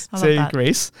Grace. I love Say It that. With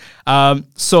Grace.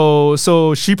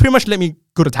 So she pretty much let me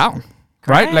go to town.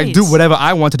 Great. Right? Like do whatever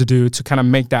I wanted to do to kind of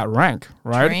make that rank.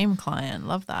 Right? Dream client.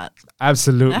 Love that.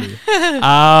 Absolutely.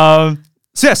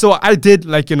 So I did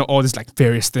all these like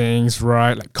various things,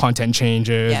 right? Like content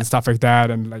changes and stuff like that,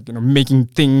 and like making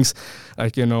things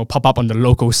like pop up on the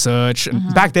local search.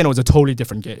 And back then it was a totally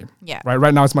different game. Yeah.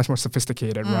 Right now it's much more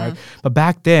sophisticated, right? But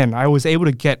back then I was able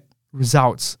to get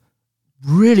results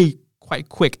really quite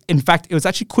quick. In fact, it was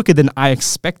actually quicker than I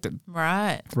expected.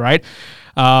 Right. Right.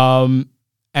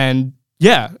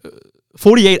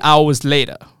 48 hours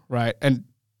later, right? And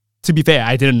to be fair,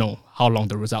 I didn't know how long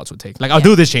the results would take. Like, I'll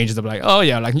do these changes. I'm like, oh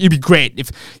yeah, like it'd be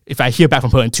great if I hear back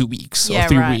from her in 2 weeks or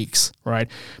 3 weeks, right?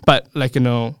 But like,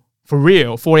 for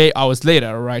real, 48 hours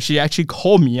later, right? She actually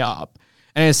called me up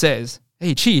and it says,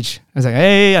 hey, Cheech. I was like,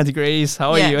 hey, Auntie Grace,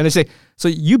 how are you? And they say, so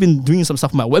you've been doing some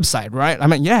stuff on my website, right? I'm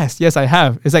like, yes, I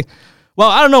have. It's like, well,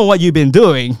 I don't know what you've been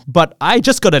doing, but I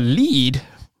just got a lead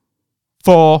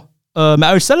for a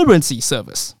marriage celebrancy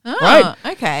service, right?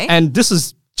 Okay. And this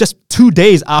is just 2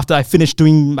 days after I finished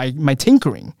doing my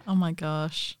tinkering. Oh my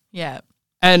gosh. Yeah.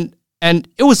 And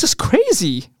it was just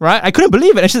crazy, right? I couldn't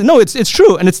believe it. And she said, no, it's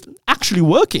true. And it's actually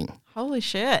working. Holy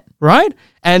shit. Right?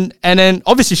 And then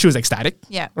obviously she was ecstatic.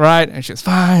 Yeah. Right? And she was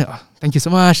fine. Oh, thank you so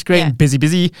much. Great. Yeah.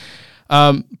 Busy.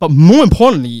 But more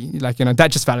importantly, that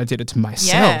just validated to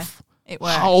myself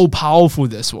how powerful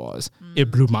this was. It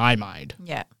blew my mind.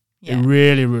 Yeah. It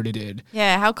really, really did.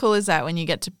 Yeah. How cool is that when you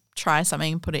get to try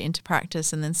something and put it into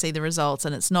practice and then see the results,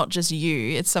 and it's not just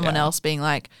you, it's someone else being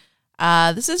like,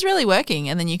 this is really working.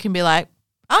 And then you can be like,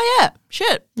 oh yeah,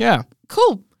 shit. Yeah.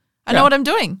 Cool. I know what I'm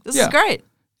doing. This is great.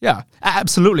 Yeah,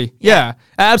 absolutely. Yeah,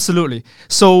 absolutely.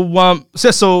 So,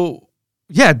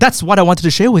 that's what I wanted to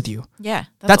share with you. Yeah.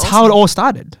 That's awesome. How it all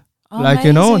started.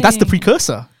 Amazing. That's the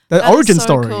precursor. The origin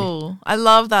story. Cool. I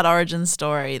love that origin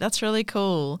story. That's really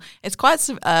cool. It's quite,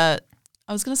 I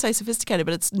was going to say sophisticated,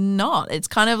 but it's not. It's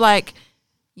kind of like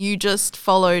you just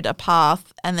followed a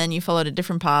path and then you followed a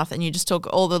different path and you just took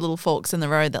all the little forks in the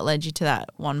road that led you to that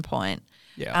one point.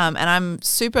 Yeah. And I'm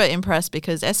super impressed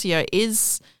because SEO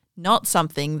is not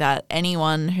something that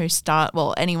anyone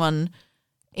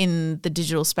in the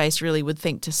digital space really would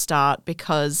think to start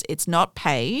because it's not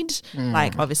paid.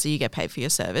 Like obviously you get paid for your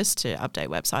service to update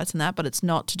websites and that, but it's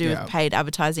not to do with paid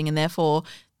advertising, and therefore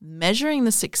measuring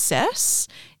the success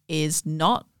is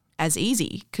not as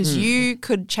easy because you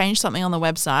could change something on the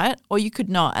website or you could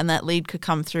not, and that lead could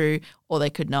come through or they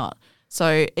could not.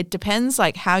 So it depends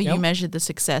like how you measured the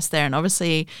success there. And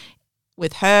obviously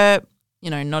with her,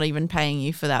 not even paying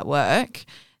you for that work,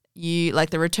 you like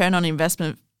the return on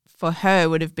investment for her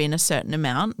would have been a certain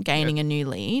amount, gaining a new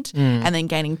lead and then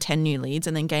gaining 10 new leads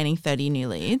and then gaining 30 new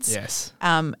leads. Yes.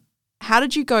 How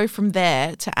did you go from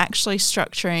there to actually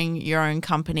structuring your own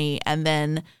company and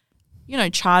then,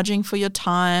 charging for your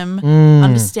time,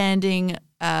 understanding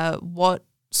what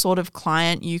sort of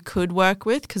client you could work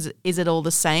with? Because is it all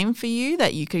the same for you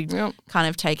that you could kind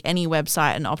of take any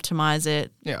website and optimize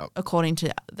it according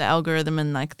to the algorithm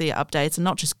and like the updates, and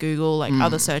not just Google, like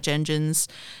other search engines?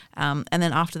 And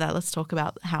then after that, let's talk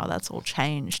about how that's all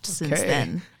changed since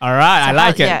then. All right. I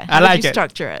like it. I like it.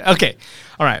 Structure it. Okay.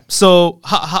 All right. So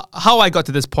how I got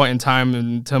to this point in time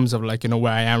in terms of like,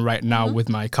 where I am right now with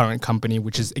my current company,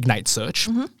 which is Ignite Search.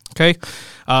 Okay.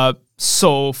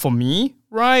 So for me,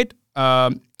 right,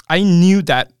 I knew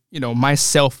that, my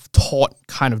self-taught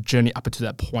kind of journey up to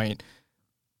that point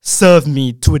served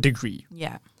me to a degree.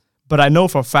 Yeah. But I know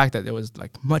for a fact that there was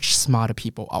like much smarter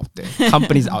people out there,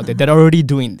 companies out there that are already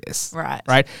doing this. Right.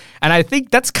 Right. And I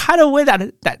think that's kind of where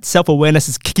that self-awareness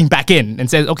is kicking back in and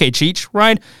says, okay, Cheech,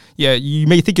 right? Yeah, you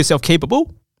may think yourself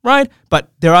capable, right?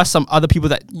 But there are some other people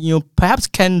that, perhaps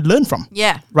can learn from.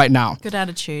 Yeah. Right now. Good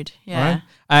attitude. Yeah. Right?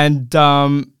 And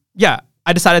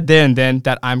I decided there and then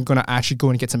that I'm gonna actually go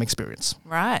and get some experience.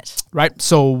 Right. Right.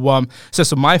 So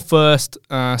my first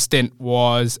stint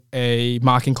was a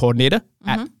marketing coordinator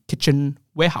at Kitchen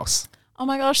Warehouse. Oh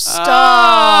my gosh!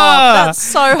 Stop. That's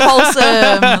so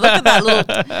wholesome. Look at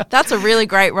that That's a really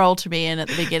great role to be in at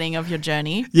the beginning of your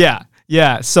journey. Yeah.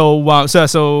 Yeah, so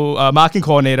marketing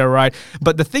coordinator, right?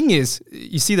 But the thing is,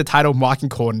 you see the title marketing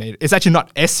coordinator. It's actually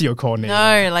not SEO coordinator.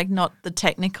 No, like not the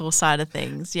technical side of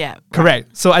things. Yeah, correct.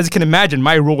 Right. So as you can imagine,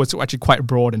 my role was actually quite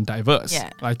broad and diverse. Yeah.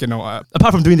 Like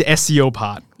apart from doing the SEO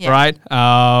part, right?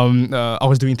 I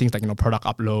was doing things like product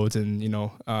uploads and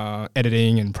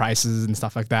editing and prices and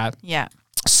stuff like that. Yeah.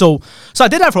 So I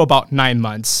did that for about 9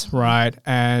 months, right?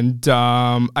 And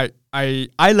I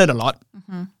learned a lot,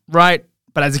 right?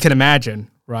 But as you can imagine,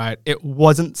 right, it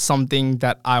wasn't something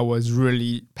that I was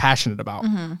really passionate about,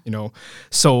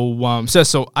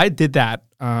 So I did that,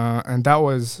 and that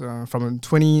was from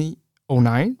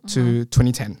 2009 to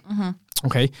 2010.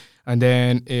 Okay, and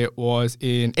then it was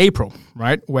in April,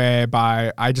 right,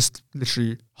 whereby I just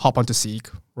literally hop onto Seek,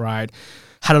 right,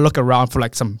 had a look around for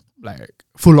like some like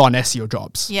full-on SEO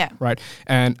jobs, right,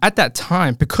 and at that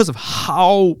time, because of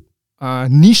how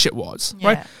niche it was,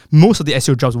 right? Most of the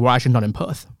SEO jobs were actually not in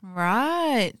Perth.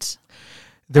 Right.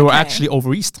 They were actually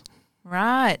over east.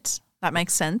 Right. That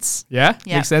makes sense. Yeah?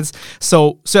 Makes sense.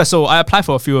 So I applied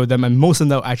for a few of them, and most of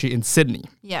them were actually in Sydney.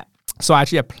 Yeah. So I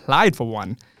actually applied for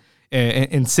one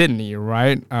in Sydney,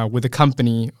 right? With a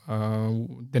company,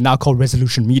 they're now called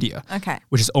Resolution Media. Okay.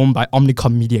 Which is owned by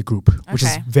Omnicom Media Group, which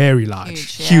is very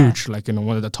large. Huge, like,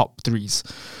 one of the top threes.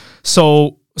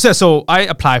 So I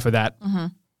applied for that.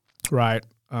 Right.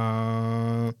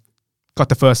 Got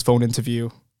the first phone interview.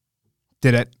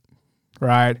 Did it.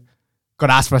 Right. Got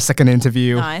asked for a second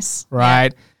interview. Nice.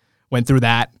 Right. Went through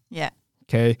that. Yeah.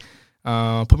 Okay.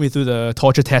 Put me through the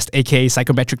torture test, aka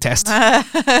psychometric test.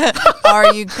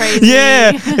 Are you crazy? Yeah,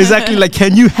 exactly. Like,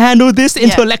 can you handle this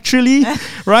intellectually,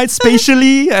 right?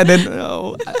 Spatially? And then,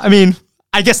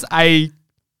 I guess I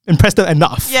impressed them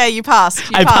enough. Yeah, you passed.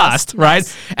 I passed, right?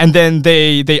 Nice. And then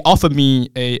they offered me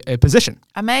a position.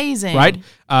 Amazing. Right?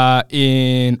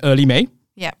 In early May.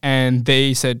 Yeah. And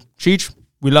they said, Cheech,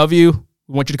 we love you.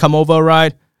 We want you to come over,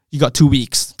 right? You got 2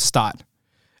 weeks to start.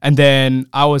 And then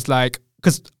I was like,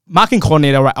 because marketing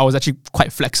coordinator, right, I was actually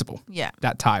quite flexible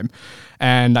that time.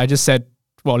 And I just said,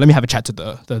 well, let me have a chat to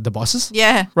the bosses.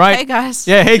 Yeah. Right? Hey, guys.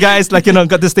 Yeah, hey, guys. Like,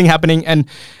 got this thing happening. And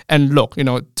look,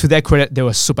 to their credit, they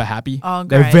were super happy. Oh,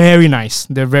 great. They're very nice.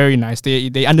 They're very nice.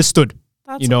 They understood,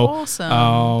 That's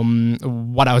awesome.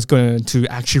 what I was going to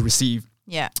actually receive.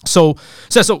 Yeah. So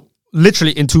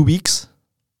literally in 2 weeks,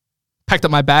 packed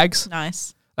up my bags.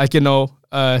 Nice. Like,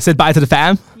 said bye to the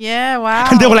fam. Yeah, wow.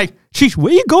 And they were like, Cheech,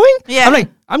 where are you going? Yeah. I'm like,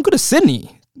 I'm going to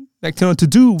Sydney. Like, to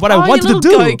do what I wanted to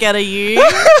do. Go-getter you. I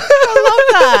love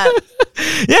that.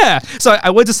 Yeah. So I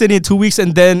went to Sydney in 2 weeks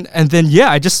and then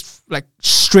I just like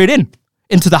straight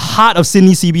into the heart of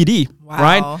Sydney CBD. Wow.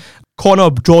 Right? corner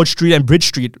of George Street and Bridge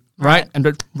Street, right?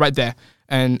 And right there.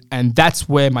 And that's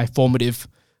where my formative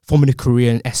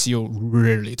career in SEO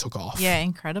really took off. Yeah,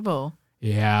 incredible.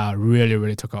 Yeah, really,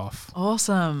 really took off.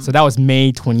 Awesome. So that was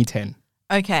May 2010.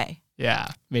 Okay. Yeah,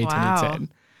 May Wow. 2010.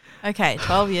 Okay,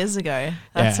 12 years ago.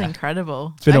 That's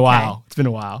incredible. It's been a while. It's been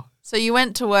a while. So you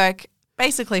went to work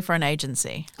basically for an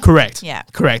agency. Correct. Yeah.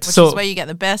 Correct. Which So is where you get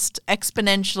the best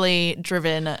exponentially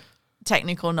driven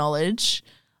technical knowledge.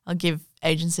 I'll give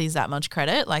agencies that much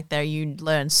credit. Like there you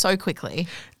learn so quickly.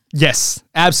 yes,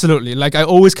 absolutely. Like I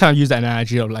always kind of use that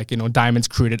analogy of like, diamonds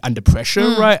created under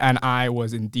pressure, right? And I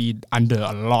was indeed under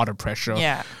a lot of pressure,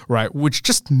 right? Which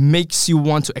just makes you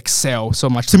want to excel so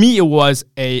much. To me, it was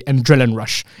an adrenaline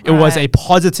rush. It was a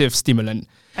positive stimulant.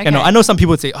 Okay. I know some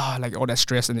people say, like all that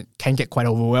stress and it can get quite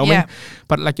overwhelming. Yeah.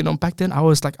 But like, back then I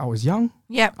was young.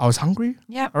 Yeah. I was hungry.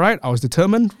 Yeah. All right. I was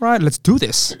determined. Right. Let's do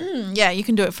this. Yeah. You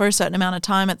can do it for a certain amount of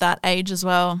time at that age as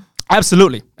well.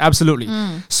 Absolutely. Absolutely.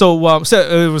 So,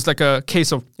 so it was like a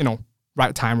case of,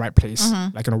 right time, right place,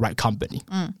 like right company.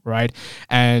 Right.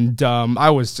 And I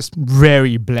was just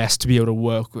very blessed to be able to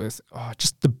work with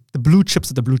just the blue chips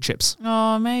of the blue chips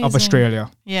Oh, amazing. of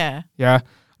Australia. Yeah. Yeah.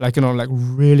 Like, like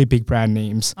really big brand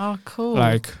names. Oh, cool.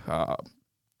 Like,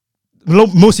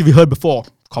 most of you heard before,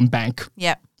 Combank.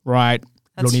 Yeah. Right.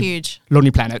 That's huge.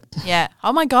 Lonely Planet. Yeah.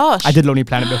 Oh my gosh. I did Lonely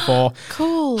Planet before.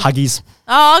 Cool. Huggies.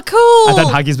 Oh, cool. I've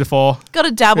done Huggies before. Got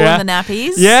to dabble in the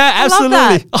nappies. Yeah, absolutely. I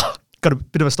love that. Oh, got a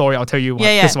bit of a story. I'll tell you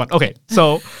Yeah. this one. Okay,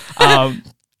 so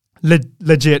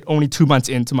legit, only 2 months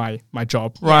into my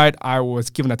job, right? I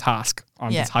was given a task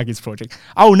on this Huggies project.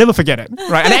 I will never forget it,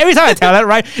 right? And every time I tell it,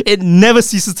 right, it never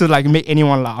ceases to like make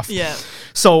anyone laugh. Yeah.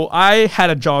 So I had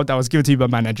a job that was given to me by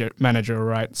manager,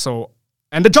 right? So,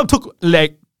 and the job took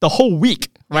like the whole week,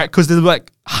 right? Because there's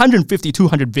like 150,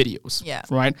 200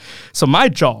 videos, right? So my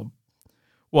job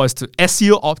was to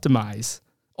SEO optimize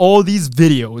all these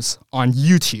videos on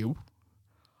YouTube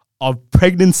of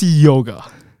pregnancy yoga.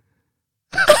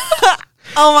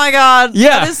 Oh my God.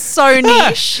 Yeah. That is so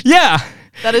niche. Yeah.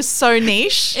 That is so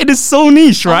niche. It is so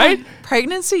niche, right?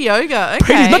 Pregnancy yoga. Okay.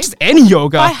 Pregnancy, not just any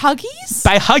yoga. By Huggies?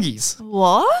 By Huggies.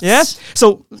 What? Yeah.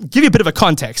 So give you a bit of a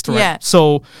context, right? Yeah.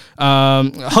 So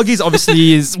Huggies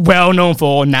obviously is well known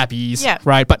for nappies,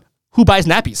 right? But who buys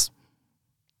nappies?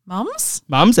 Mums?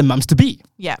 Mums and mums to be.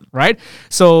 Yeah. Right?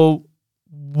 So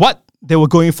what they were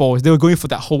going for is they were going for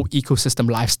that whole ecosystem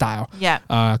lifestyle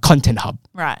content hub.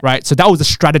 Right. So that was the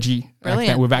strategy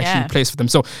that we've actually placed for them.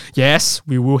 So yes,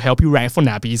 we will help you rank for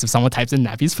nappies if someone types in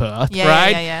nappies first,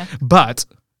 right? Yeah. But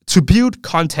to build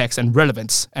context and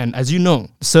relevance, and as you know,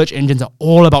 search engines are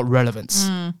all about relevance,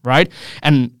 right?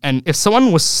 And if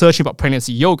someone was searching about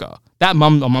pregnancy yoga, that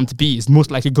mum or mum to be is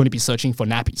most likely going to be searching for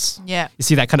nappies. Yeah. You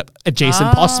see that kind of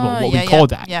adjacent possible, what we call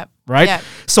that. Yeah. Right? Yeah.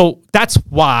 So that's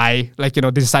why, they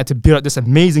decided to build up this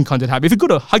amazing content hub. If you go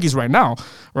to Huggies right now,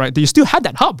 right, you still have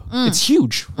that hub. It's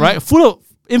huge, right? Full of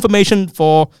information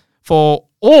for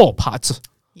all parts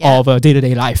of a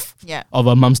day-to-day life of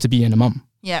a mums to be and a mum.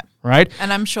 Yeah. Right?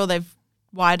 And I'm sure they've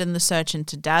widened the search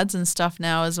into dads and stuff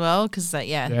now as well. Because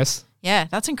Yes. Yeah,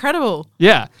 that's incredible.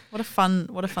 Yeah. What a fun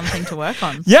thing to work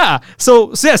on. Yeah.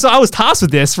 So I was tasked with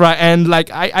this, right? And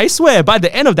I swear by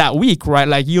the end of that week, right,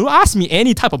 like you ask me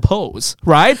any type of pose,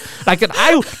 right? Like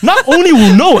I not only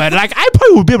will know it, like I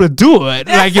probably will be able to do it,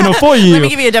 like, for you. Let me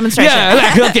give you a demonstration. Yeah,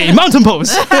 like, okay, mountain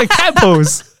pose, cat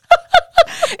pose.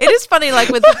 It is funny, like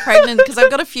with the pregnant, because I've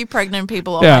got a few pregnant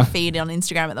people on my feed on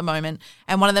Instagram at the moment,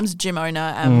 and one of them's a gym owner,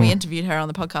 and we interviewed her on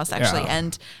the podcast actually,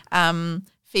 and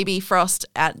Phoebe Frost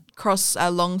at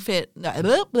CrossFit Long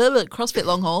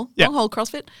Haul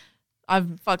CrossFit.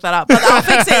 I've fucked that up, but I'll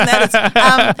fix it in there.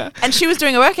 And she was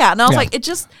doing a workout, and I was like,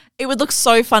 it would look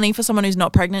so funny for someone who's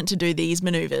not pregnant to do these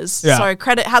maneuvers. Yeah. So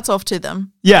hats off to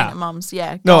them. Yeah. Mums.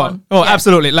 Yeah.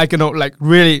 Absolutely. Like, like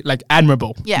really like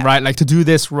admirable. Yeah. Right. Like to do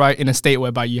this right in a state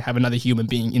whereby you have another human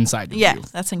being inside of you.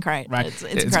 That's incredible. Right. It's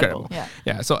incredible. Yeah.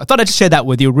 Yeah. So I thought I'd just share that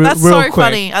with you That's real so quick.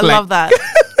 funny. I love that.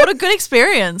 What a good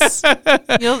experience.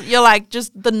 You're like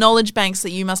just the knowledge banks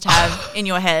that you must have in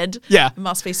your head. Yeah. It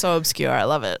must be so obscure. I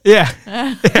love it. Yeah.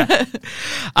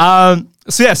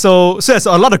 So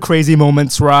a lot of crazy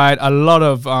moments, right? A lot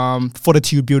of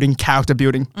fortitude building, character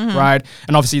building, right?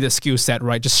 And obviously the skill set,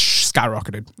 right, just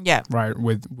skyrocketed. Yeah. Right,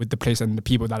 with the place and the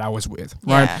people that I was with,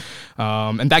 right?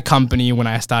 And that company, when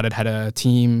I started, had a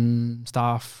team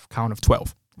staff count of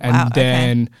 12. And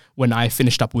then when I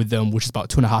finished up with them, which is about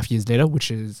 2.5 years later, which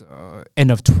is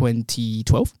end of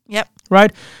 2012. Yep.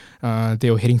 Right? They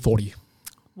were hitting 40.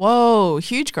 Whoa,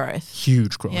 huge growth.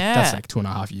 Huge growth. Yeah. That's like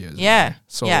 2.5 years. Yeah. Right?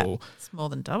 So yeah. It's more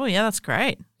than double. Yeah, that's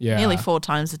great. Yeah. Nearly 4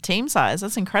 times the team size.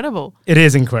 That's incredible. it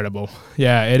is incredible.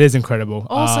 Yeah, it is incredible.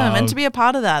 Awesome. And to be a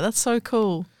part of that, that's so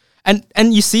cool. And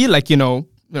you see, like,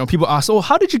 people ask, oh,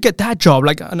 how did you get that job?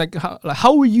 Like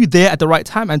how were you there at the right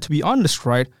time? And to be honest,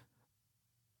 right,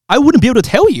 I wouldn't be able to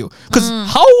tell you, because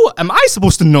how am I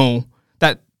supposed to know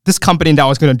that this company that I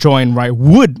was going to join, right,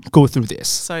 would go through this?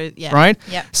 So, yeah. Right?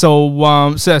 Yeah.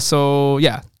 So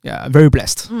yeah, very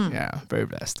blessed. Yeah, very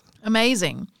blessed.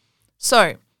 Amazing.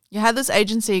 So you had this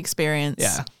agency experience.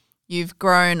 Yeah. You've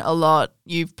grown a lot.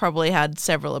 You've probably had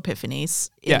several epiphanies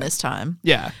in this time.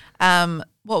 Yeah.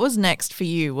 What was next for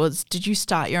you? Did you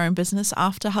start your own business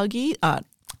after Huggy?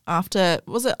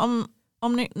 Was it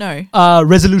Omni? No.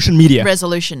 Resolution Media.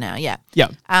 Resolution now, yeah. Yeah.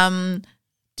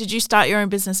 Did you start your own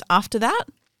business after that?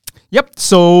 Yep.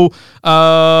 So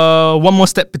one more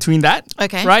step between that.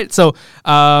 Okay. Right. So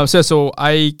so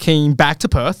I came back to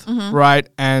Perth, right,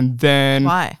 and then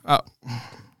Why?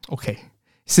 Okay.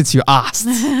 Since you asked,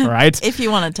 right? If you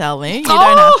want to tell me, you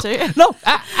don't have to. No,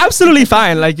 absolutely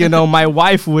fine. Like, my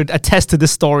wife would attest to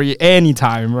this story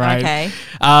anytime, right?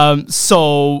 Okay.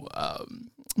 So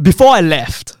before I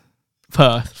left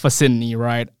Perth for Sydney,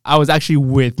 right, I was actually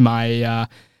with my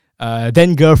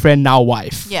then girlfriend, now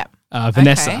wife. Yeah.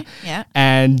 Vanessa. Okay. Yeah.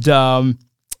 And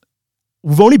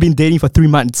we've only been dating for 3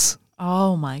 months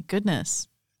Oh my goodness.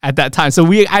 at that time. So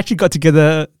we actually got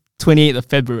together 28th of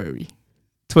February,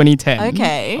 2010.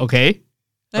 Okay. Okay.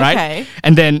 Right? Okay.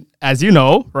 And then, as you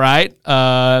know, right,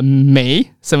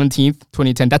 May 17th,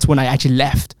 2010, that's when I actually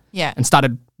left Yeah. and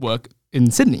started work in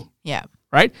Sydney, Yeah.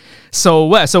 right? So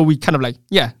we kind of like,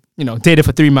 dated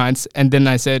for 3 months. And then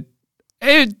I said,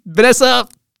 hey, Vanessa,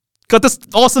 got this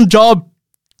awesome job,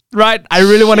 right? I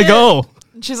really want to go.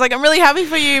 She's like, I'm really happy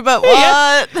for you, but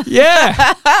what?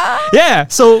 Yeah. Yeah.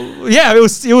 So, yeah, it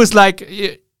was like,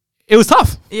 it was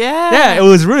tough. Yeah. Yeah, it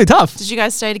was really tough. Did you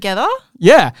guys stay together?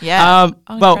 Yeah. Yeah. Well,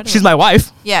 incredible. she's my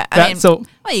wife. Yeah. Yeah, so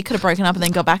you could have broken up and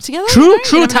then got back together. true, you know?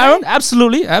 true, You never know. Tyrone.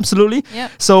 Absolutely. Yeah.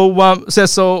 So,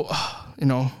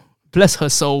 bless her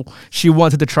soul, she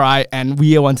wanted to try, and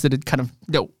we wanted to kind of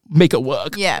make it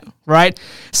work. Yeah. Right.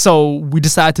 So we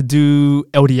decided to do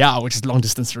LDR, which is long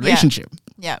distance relationship.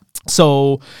 Yeah.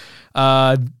 So,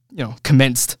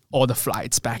 commenced all the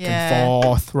flights back Yeah. and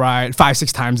forth, right?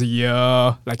 5-6 times a year,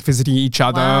 like visiting each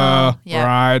other, Wow. Yeah.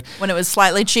 right? When it was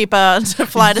slightly cheaper to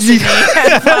fly to Sydney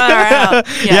and far out.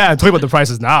 Yeah, talk about the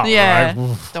prices now. Yeah. Right?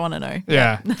 Oof. Don't want to know.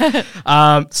 Yeah.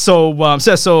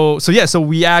 So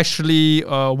we actually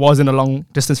was in a long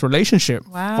distance relationship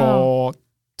Wow. for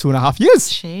 2.5 years.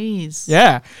 Jeez.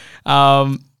 Yeah.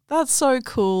 That's so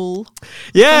cool.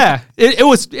 Yeah. It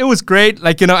was great.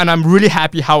 Like, and I'm really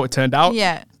happy how it turned out.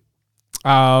 Yeah.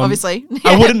 Obviously.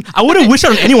 Obviously. I wouldn't wish it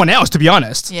on anyone else, to be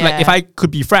honest. Yeah. Like, if I could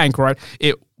be frank, right,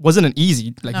 it wasn't an easy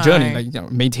journey, No.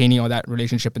 like maintaining all that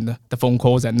relationship and the phone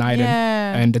calls at night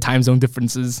Yeah. and the time zone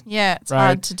differences. Yeah, it's Right.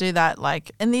 hard to do that.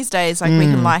 Like in these days, like we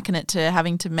can liken it to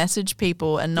having to message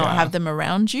people and not Yeah. have them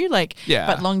around you. Like, Yeah.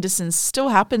 but long distance still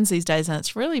happens these days, and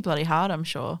it's really bloody hard. I'm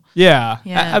sure. Yeah,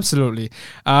 Yeah. absolutely.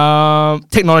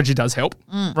 Technology does help,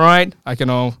 right? I can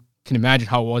imagine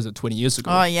how it was 20 years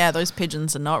ago. Oh yeah, those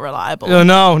pigeons are not reliable.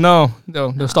 No,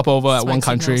 they'll stop over at one Smoke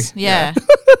country. signals. Yeah.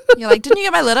 You're like, didn't you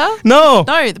get my letter? No.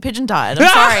 No, the pigeon died. I'm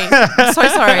sorry. I'm so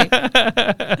sorry.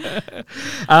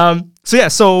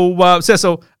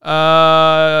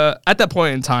 At that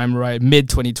point in time, right, mid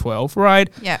 2012, right?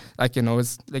 Yeah. Like,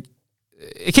 it's like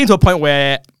it came to a point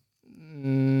where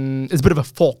it's a bit of a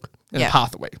fork in the Yeah.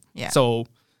 pathway. Yeah. So,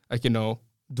 like,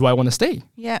 do I want to stay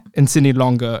Yeah. in Sydney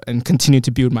longer and continue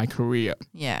to build my career,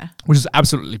 Yeah. which is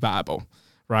absolutely viable,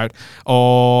 right?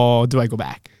 Or do I go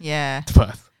back Yeah. to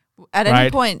Perth? At any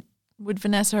Right. point, would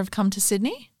Vanessa have come to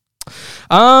Sydney?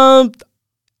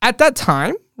 At that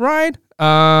time, right?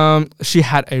 She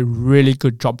had a really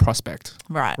good job prospect,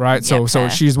 Right. right? Yeah, So fair.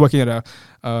 she's working at a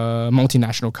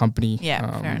multinational company.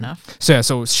 Yeah, fair enough.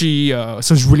 So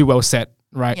she's really well set,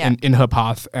 right, Yeah. in her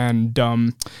path. And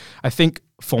I think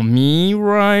for me,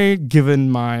 right,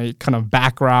 given my kind of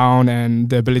background and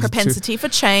the ability Propensity for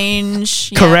change.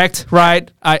 to correct, right,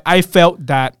 I felt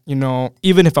that,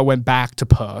 even if I went back to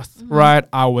Perth, right,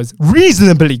 I was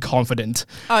reasonably confident,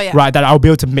 Oh yeah. right, that I'll be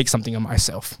able to make something of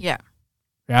myself. Yeah.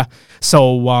 Yeah.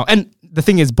 So, and the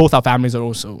thing is, both our families are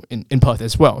also in Perth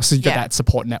as well. So you got Yeah. that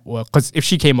support network. Because if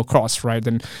she came across, right,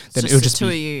 then just it would the just two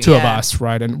be of you, two of yeah. us,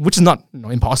 right, and which is not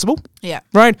impossible, Yeah.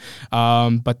 right?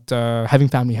 But having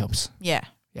family helps. Yeah.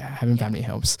 Yeah, having family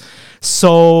helps.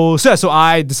 So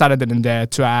I decided then and there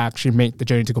to actually make the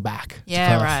journey to go back. Yeah,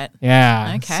 to Perth. right.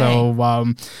 Yeah. Okay.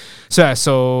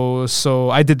 So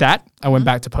I did that. I went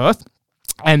back to Perth,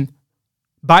 and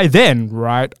by then,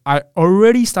 right, I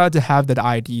already started to have that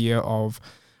idea of,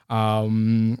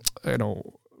 running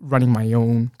my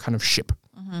own kind of ship,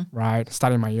 right,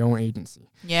 starting my own agency.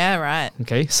 Yeah, right.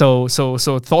 Okay, so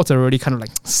thoughts are already kind of like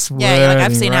swirling. Yeah, you're like,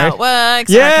 I've seen right? how it works.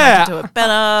 Yeah, I can do it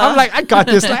better. I'm like, I got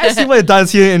this. Like, I see what it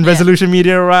does here in Resolution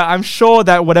Media, right? I'm sure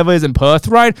that whatever is in Perth,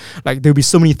 right? Like there'll be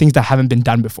so many things that haven't been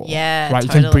done before. Yeah, right.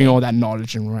 totally. You can bring all that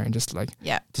knowledge in, right, and just like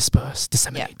disperse,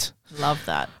 disseminate. Love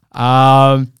that.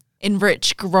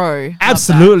 Enrich, grow.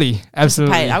 Absolutely.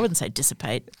 Dissipate. I wouldn't say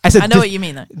dissipate. I know what you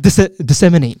mean though.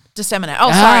 Disseminate. Disseminate.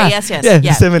 Oh, sorry. Yes. Yeah,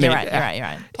 disseminate. You're right.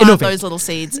 Plant Innovate. those little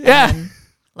seeds and then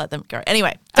let them grow.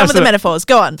 Anyway, done with the Absolutely. metaphors.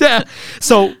 Go on. Yeah.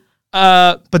 So,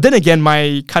 but then again,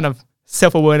 my kind of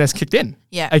self-awareness kicked in.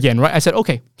 Yeah. Again, right? I said,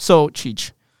 okay, so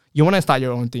Cheech, you want to start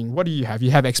your own thing. What do you have?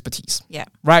 You have expertise. Yeah.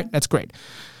 Right? That's great.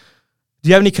 Do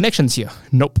you have any connections here?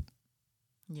 Nope.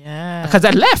 Yeah. Because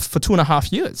I left for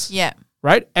 2.5 years. Yeah.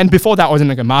 Right? And before that, I was in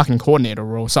like a marketing coordinator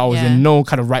role. So I was in no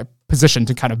kind of right position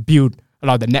to kind of build a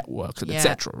lot of the networks,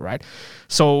 etc. Right?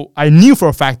 So I knew for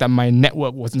a fact that my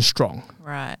network wasn't strong.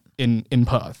 Right. In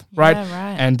Perth. Right? Yeah,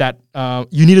 right. And that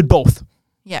you needed both.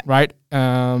 Yeah. Right?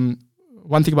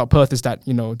 One thing about Perth is that,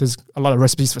 there's a lot of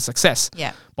recipes for success.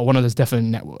 Yeah. But one of those definitely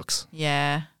networks.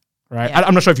 Yeah. Right? Yeah.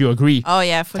 I'm not sure if you agree. Oh,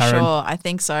 yeah, for Taryn. sure. I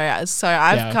think so. So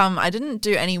I didn't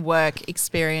do any work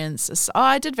experience.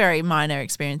 I did very minor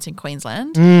experience in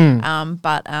Queensland.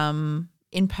 But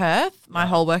in Perth, my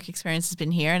whole work experience has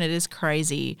been here, and it is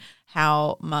crazy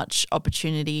how much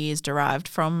opportunity is derived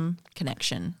from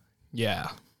connection. Yeah.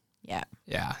 Yeah.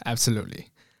 Yeah, absolutely.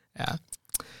 Yeah.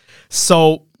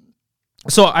 So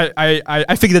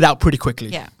I figured it out pretty quickly.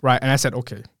 Yeah. Right. And I said,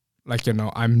 okay,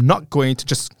 I'm not going to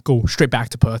just go straight back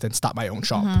to Perth and start my own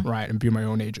shop, right, and build my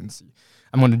own agency.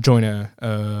 I'm going to join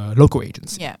a local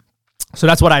agency. Yeah. So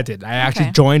that's what I did. I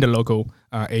actually joined a local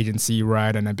agency,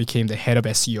 right, and I became the head of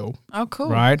SEO. Oh, cool.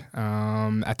 Right,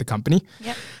 at the company.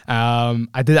 Yep.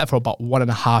 I did that for about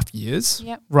 1.5 years.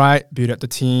 Yep. Right, built up the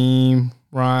team,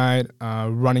 right,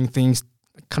 running things,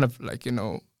 kind of like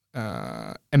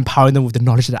empowering them with the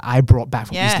knowledge that I brought back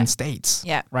from Eastern States.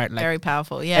 Yeah. Right, like very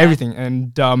powerful. Yeah. everything,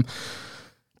 and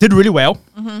did really well.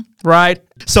 Right.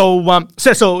 So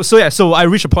I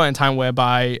reached a point in time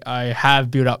whereby I have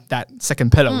built up that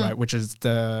second pillar, right, which is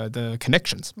the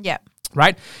connections. Yeah.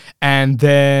 Right. And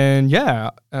then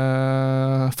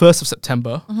 1st of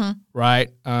September, right,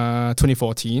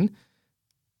 2014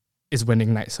 is when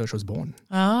Ignite Search was born.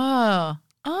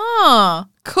 Oh,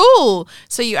 cool.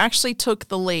 So you actually took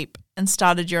the leap and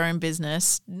started your own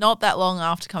business not that long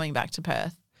after coming back to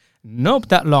Perth. Nope,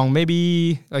 that long.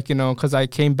 Maybe because I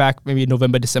came back maybe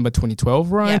November, December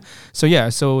 2012, right? Yeah.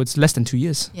 So it's less than 2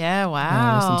 years. Yeah,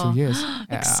 wow. Less than 2 years. Yeah.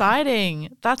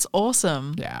 Exciting. That's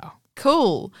awesome. Yeah.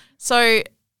 Cool. So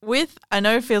I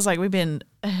know it feels like we've been,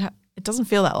 it doesn't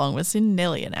feel that long. It's in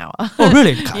nearly an hour. Oh,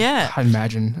 really? Yeah. Can't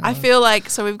imagine. I feel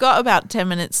like, so we've got about 10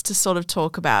 minutes to sort of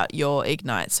talk about your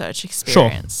Ignite Search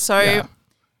experience. Sure. So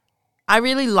I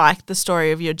really like the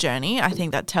story of your journey. I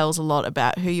think that tells a lot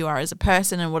about who you are as a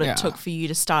person and what it took for you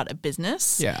to start a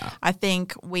business. Yeah. I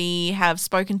think we have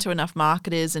spoken to enough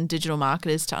marketers and digital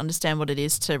marketers to understand what it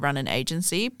is to run an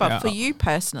agency. But for you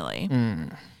personally,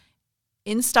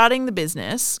 in starting the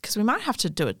business, because we might have to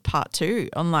do a part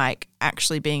 2 on like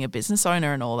actually being a business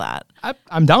owner and all that.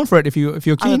 I'm down for it if you're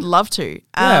keen. I would love to.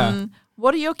 Yeah.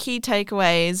 What are your key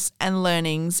takeaways and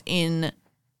learnings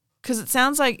because it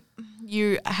sounds like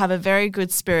you have a very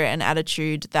good spirit and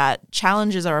attitude that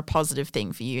challenges are a positive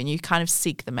thing for you and you kind of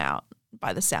seek them out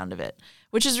by the sound of it,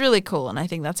 which is really cool. And I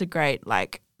think that's a great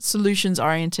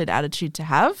solutions-oriented attitude to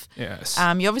have. Yes.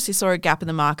 You obviously saw a gap in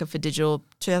the market for digital.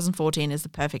 2014 is the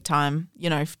perfect time,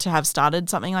 to have started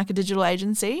something like a digital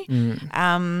agency.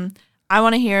 I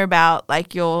want to hear about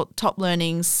your top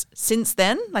learnings since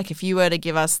then. If you were to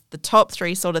give us the top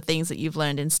 3 sort of things that you've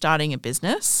learned in starting a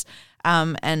business,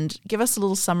 and give us a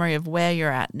little summary of where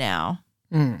you're at now.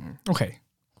 Okay.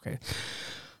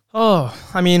 Oh,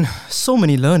 I mean, so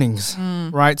many learnings,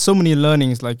 right? So many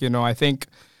learnings. I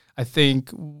think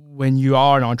when you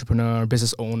are an entrepreneur,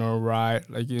 business owner, right?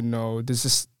 There's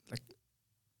just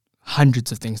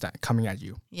hundreds of things that are coming at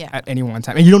you at any one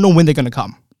time, and you don't know when they're gonna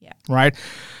come. Yeah. Right.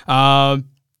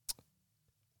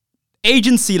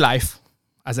 Agency life,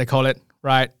 as I call it,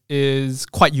 right, is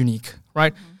quite unique,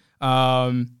 right?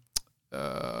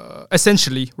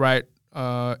 Essentially, right,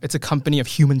 it's a company of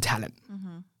human talent,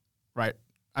 right?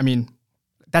 I mean,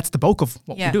 that's the bulk of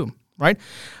what we do, right?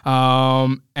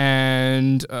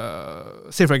 And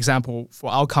say, for example,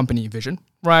 for our company vision,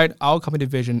 right? Our company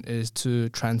vision is to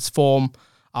transform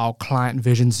our client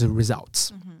visions to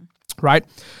results, right?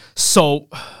 So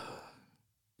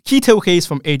key takeaways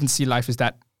from agency life is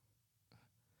that,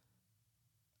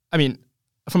 I mean,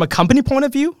 from a company point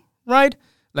of view, right?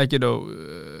 Like,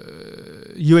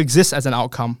 you exist as an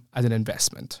outcome, as an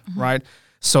investment, right?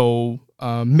 So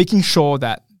making sure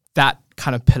that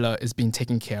kind of pillar is being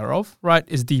taken care of, right,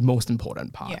 is the most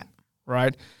important part,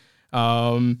 right?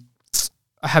 I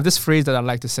have this phrase that I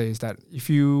like to say is that if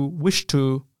you wish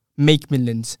to make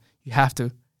millions, you have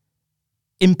to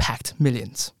impact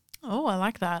millions. Oh, I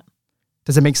like that.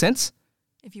 Does it make sense?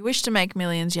 If you wish to make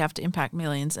millions, you have to impact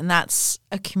millions. And that's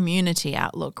a community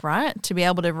outlook, right? To be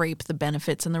able to reap the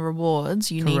benefits and the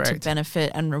rewards, you need to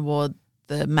benefit and reward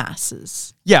the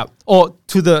masses. Yeah, or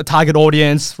to the target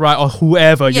audience, right? Or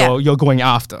whoever you're going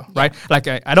after, right? Like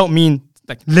I don't mean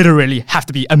like literally have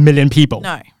to be 1 million people.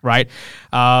 No. Right?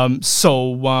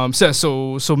 So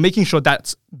making sure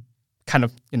that's kind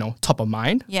of, top of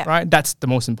mind, right? That's the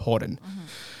most important.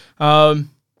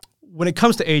 When it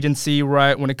comes to agency,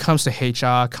 right? When it comes to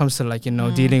HR, comes to like,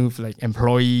 dealing with like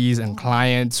employees and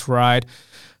clients, right?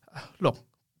 Look,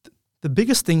 the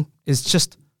biggest thing is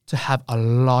just to have a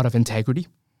lot of integrity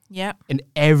in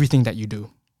everything that you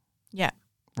do. Yeah.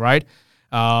 Right?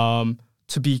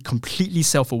 To be completely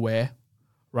self-aware,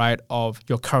 right, of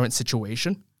your current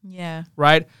situation. Yeah.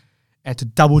 Right? And to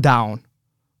double down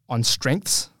on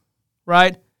strengths,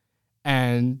 right?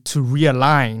 And to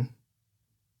realign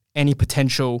any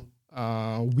potential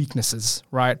weaknesses,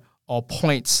 right? Or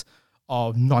points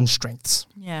of non-strengths.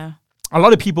 Yeah. A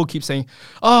lot of people keep saying,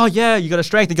 oh, yeah, you got a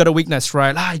strength, you got a weakness, right?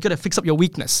 You got to fix up your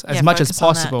weakness as much as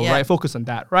possible, right? Focus on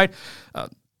that, right?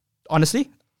 Honestly,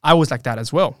 I was like that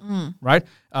as well, right?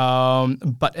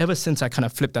 But ever since I kind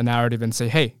of flipped the narrative and say,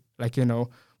 hey, like, we're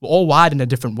all wired in a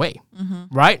different way,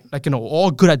 right? Like, we're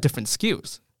all good at different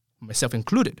skills, myself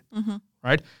included,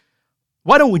 right?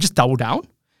 Why don't we just double down?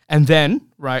 And then,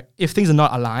 right, if things are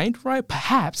not aligned, right,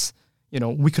 perhaps,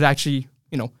 we could actually,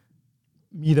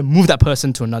 either move that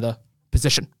person to another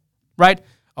position, right?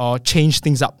 Or change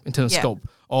things up in terms of scope.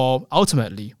 Or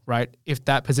ultimately, right, if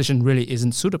that position really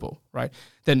isn't suitable, right,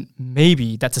 then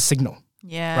maybe that's a signal,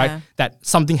 right, that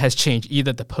something has changed.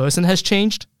 Either the person has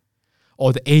changed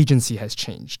or the agency has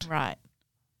changed. Right.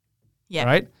 Yeah.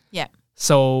 Right? Yeah.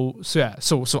 So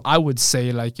I would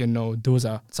say like, those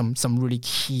are some really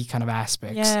key kind of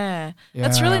aspects. Yeah.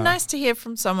 That's really nice to hear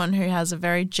from someone who has a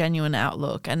very genuine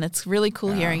outlook. And it's really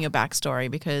cool hearing your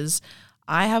backstory because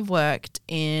I have worked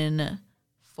in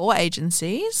 4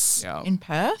 agencies in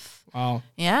Perth. Wow.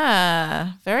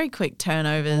 Yeah. Very quick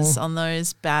turnovers on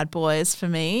those bad boys for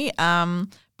me.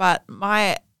 But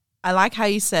I like how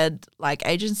you said like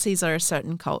agencies are a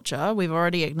certain culture. We've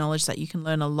already acknowledged that you can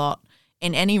learn a lot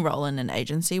in any role in an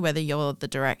agency, whether you're the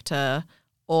director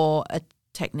or a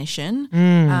technician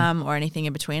or anything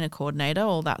in between, a coordinator,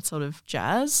 all that sort of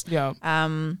jazz. Yeah.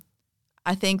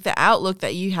 I think the outlook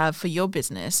that you have for your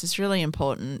business is really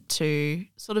important to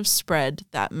sort of spread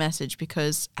that message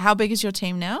because how big is your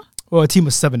team now? Well, a team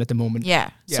of 7 at the moment.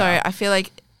 Yeah. So I feel like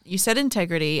you said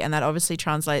integrity and that obviously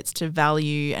translates to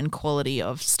value and quality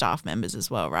of staff members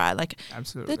as well, right? Like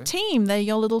absolutely. The team, they're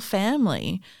your little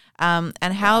family. And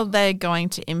how they're going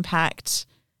to impact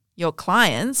your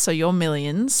clients, so your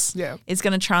millions, is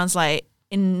going to translate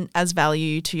in as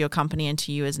value to your company and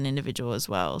to you as an individual as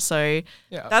well. So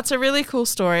that's a really cool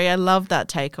story. I love that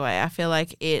takeaway. I feel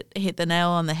like it hit the nail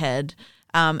on the head.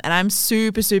 And I'm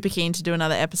super, super keen to do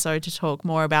another episode to talk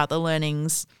more about the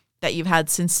learnings that you've had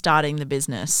since starting the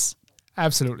business.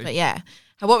 Absolutely.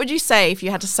 But what would you say if you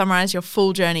had to summarize your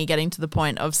full journey getting to the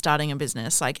point of starting a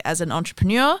business? Like as an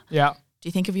entrepreneur? Yeah. Do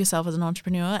you think of yourself as an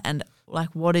entrepreneur and like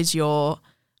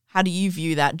how do you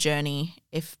view that journey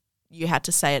if you had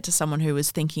to say it to someone who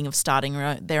was thinking of starting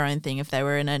their own thing, if they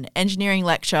were in an engineering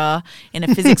lecture in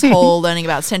a physics hall learning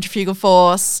about centrifugal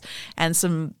force and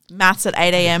some maths at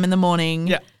 8 a.m. in the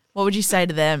morning, what would you say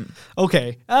to them?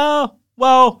 Okay.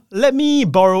 Well, let me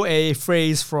borrow a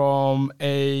phrase from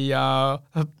a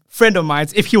friend of mine,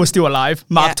 if he was still alive,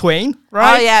 Mark Twain,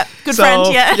 right? Oh, yeah. Good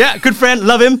friend, Yeah, good friend.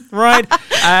 Love him, right?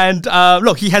 And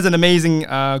look, he has an amazing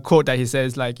quote that he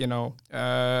says, like,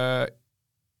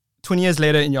 20 years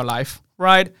later in your life,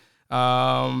 right?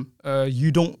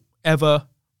 You don't ever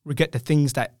regret the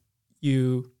things that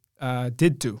you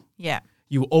did do. Yeah.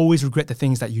 You always regret the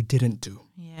things that you didn't do.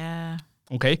 Yeah.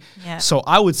 Okay? Yeah. So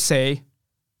I would say,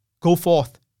 go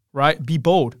forth, right? Be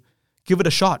bold. Give it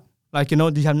a shot. Like, you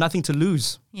have nothing to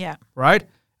lose. Yeah. Right?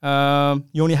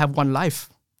 You only have one life.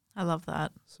 I love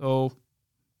that. So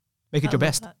make it your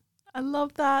best. I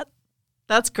love that.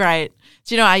 That's great.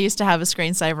 Do you know, I used to have a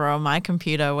screensaver on my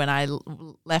computer when I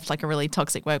left like a really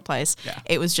toxic workplace. Yeah.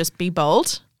 It was just be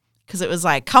bold, because it was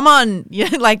like, come on,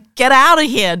 like get out of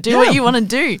here, do what you want to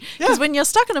do. Because when you're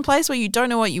stuck in a place where you don't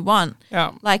know what you want,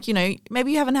 like, you know,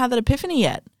 maybe you haven't had that epiphany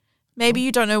yet. Maybe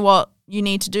you don't know what you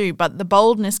need to do, but the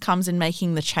boldness comes in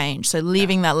making the change. So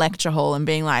leaving that lecture hall and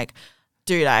being like,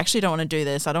 dude, I actually don't want to do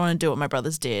this. I don't want to do what my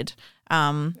brothers did.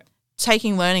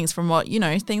 Taking learnings from what, you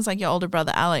know, things like your older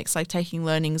brother Alex, like taking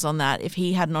learnings on that. If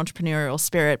he had an entrepreneurial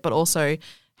spirit, but also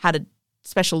had a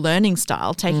special learning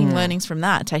style, taking learnings from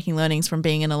that, taking learnings from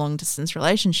being in a long distance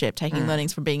relationship, taking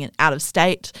learnings from being out of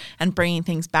state and bringing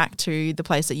things back to the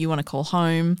place that you want to call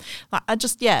home. Like, I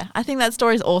think that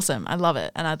story is awesome. I love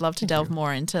it. And I'd love to delve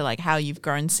more into like how you've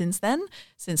grown since then,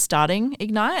 since starting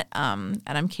Ignite. And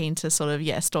I'm keen to sort of,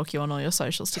 stalk you on all your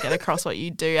socials to get across what you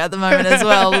do at the moment as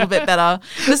well, a little bit better.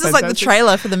 This is like the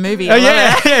trailer for the movie. I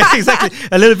love it. Exactly.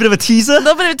 A little bit of a teaser. A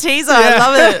little bit of a teaser. I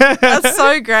love it. That's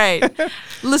so great.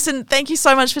 Listen, thank you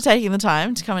so much for taking the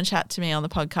time to come and chat to me on the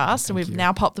podcast. We've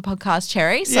now popped the podcast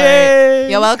cherry, so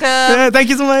you're welcome. Yeah, thank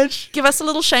you so much. Give us a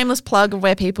little shameless plug of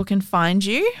where people can find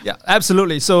you. Yeah,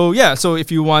 absolutely. So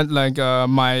if you want, like,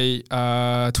 my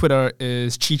Twitter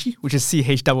is Cheechy, which is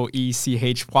CHEECHY,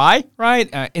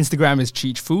 right? Instagram is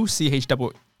Cheech Foo,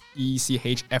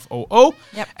 CHEECHFOO.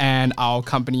 Yep. And our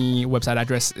company website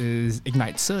address is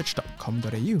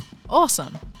ignitesearch.com.au.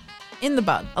 Awesome. In the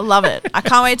bud. I love it. I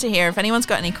can't wait to hear. If anyone's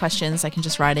got any questions, they can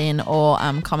just write in or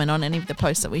comment on any of the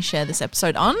posts that we share this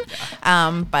episode on.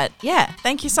 But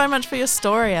thank you so much for your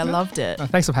story. I loved it.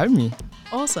 Thanks for having me.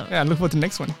 Awesome. Yeah, I look forward to the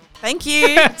next one. Thank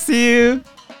you. See you.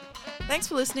 Thanks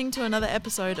for listening to another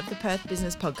episode of the Perth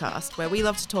Business Podcast, where we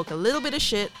love to talk a little bit of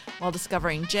shit while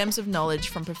discovering gems of knowledge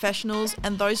from professionals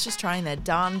and those just trying their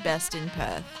darn best in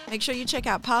Perth. Make sure you check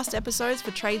out past episodes for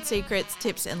trade secrets,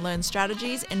 tips, and learn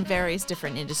strategies in various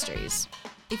different industries.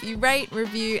 If you rate,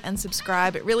 review, and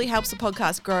subscribe, it really helps the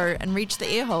podcast grow and reach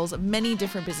the ear holes of many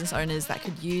different business owners that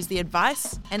could use the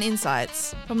advice and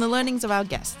insights from the learnings of our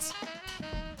guests.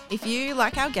 If you,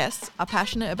 like our guests, are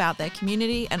passionate about their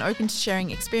community and open to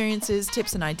sharing experiences,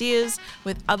 tips and ideas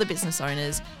with other business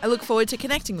owners, I look forward to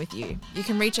connecting with you. You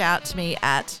can reach out to me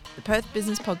at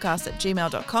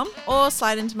theperthbusinesspodcast@gmail.com or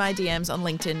slide into my DMs on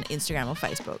LinkedIn, Instagram or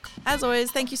Facebook. As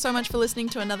always, thank you so much for listening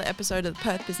to another episode of the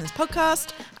Perth Business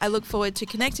Podcast. I look forward to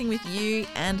connecting with you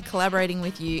and collaborating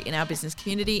with you in our business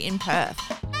community in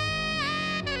Perth.